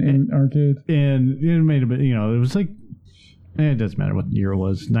out in arcades. And it made a bit, it was like, it doesn't matter what year it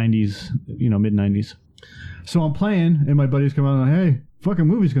was, 90s, mid 90s. So I'm playing, and my buddies come out and like, hey, fucking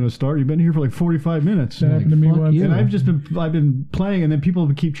movie's going to start. You've been here for like 45 minutes. That happened to me once. And I've been playing, and then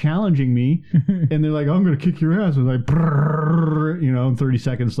people keep challenging me, and they're like, I'm going to kick your ass. And like, 30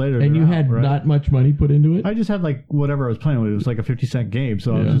 seconds later. And you had not much money put into it? I just had like whatever I was playing with. It was like a 50-cent game.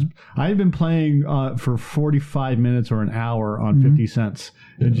 So I had been playing for 45 minutes or an hour on 50 cents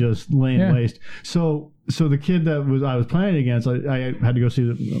and just laying waste. So the kid that I was playing against, I had to go see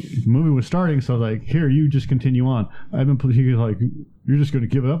the movie was starting. So I was like, here, you just continue on. He was like, you're just going to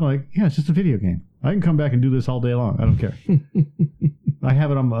give it up? I'm like, yeah, it's just a video game. I can come back and do this all day long. I don't care. I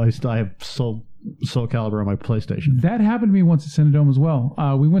have it on I have Soul Calibur on my PlayStation. That happened to me once at Cinedome as well.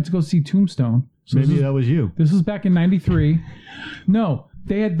 We went to go see Tombstone. So maybe that was you. This was back in '93. No,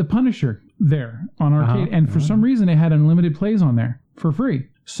 they had The Punisher there on arcade, and for some reason they had unlimited plays on there for free.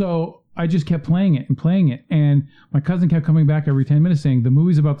 So I just kept playing it, and my cousin kept coming back every 10 minutes saying, the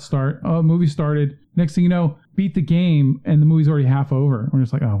movie's about to start. Oh, the movie started. Next thing you know, beat the game, and the movie's already half over. We're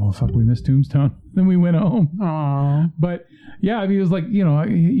just like, oh, well, fuck, we missed Tombstone. Then we went home. Aww. But, yeah, I mean, it was like,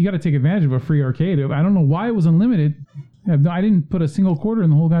 you got to take advantage of a free arcade. I don't know why it was unlimited. I didn't put a single quarter in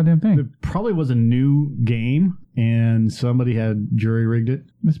the whole goddamn thing. It probably was a new game, and somebody had jury-rigged it.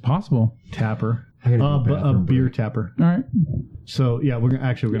 It's possible. Tapper. A beer tapper. All right. So yeah, we're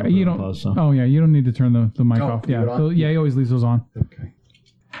gonna put it on pause. So. Oh yeah, you don't need to turn the mic off. Yeah, so, he always leaves those on. Okay.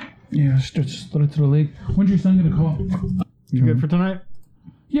 Yeah, just throw it to the league. When's your son gonna call? You good for tonight?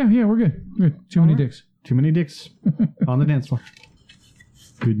 Yeah, we're good. Too many dicks on the dance floor.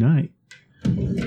 Good night.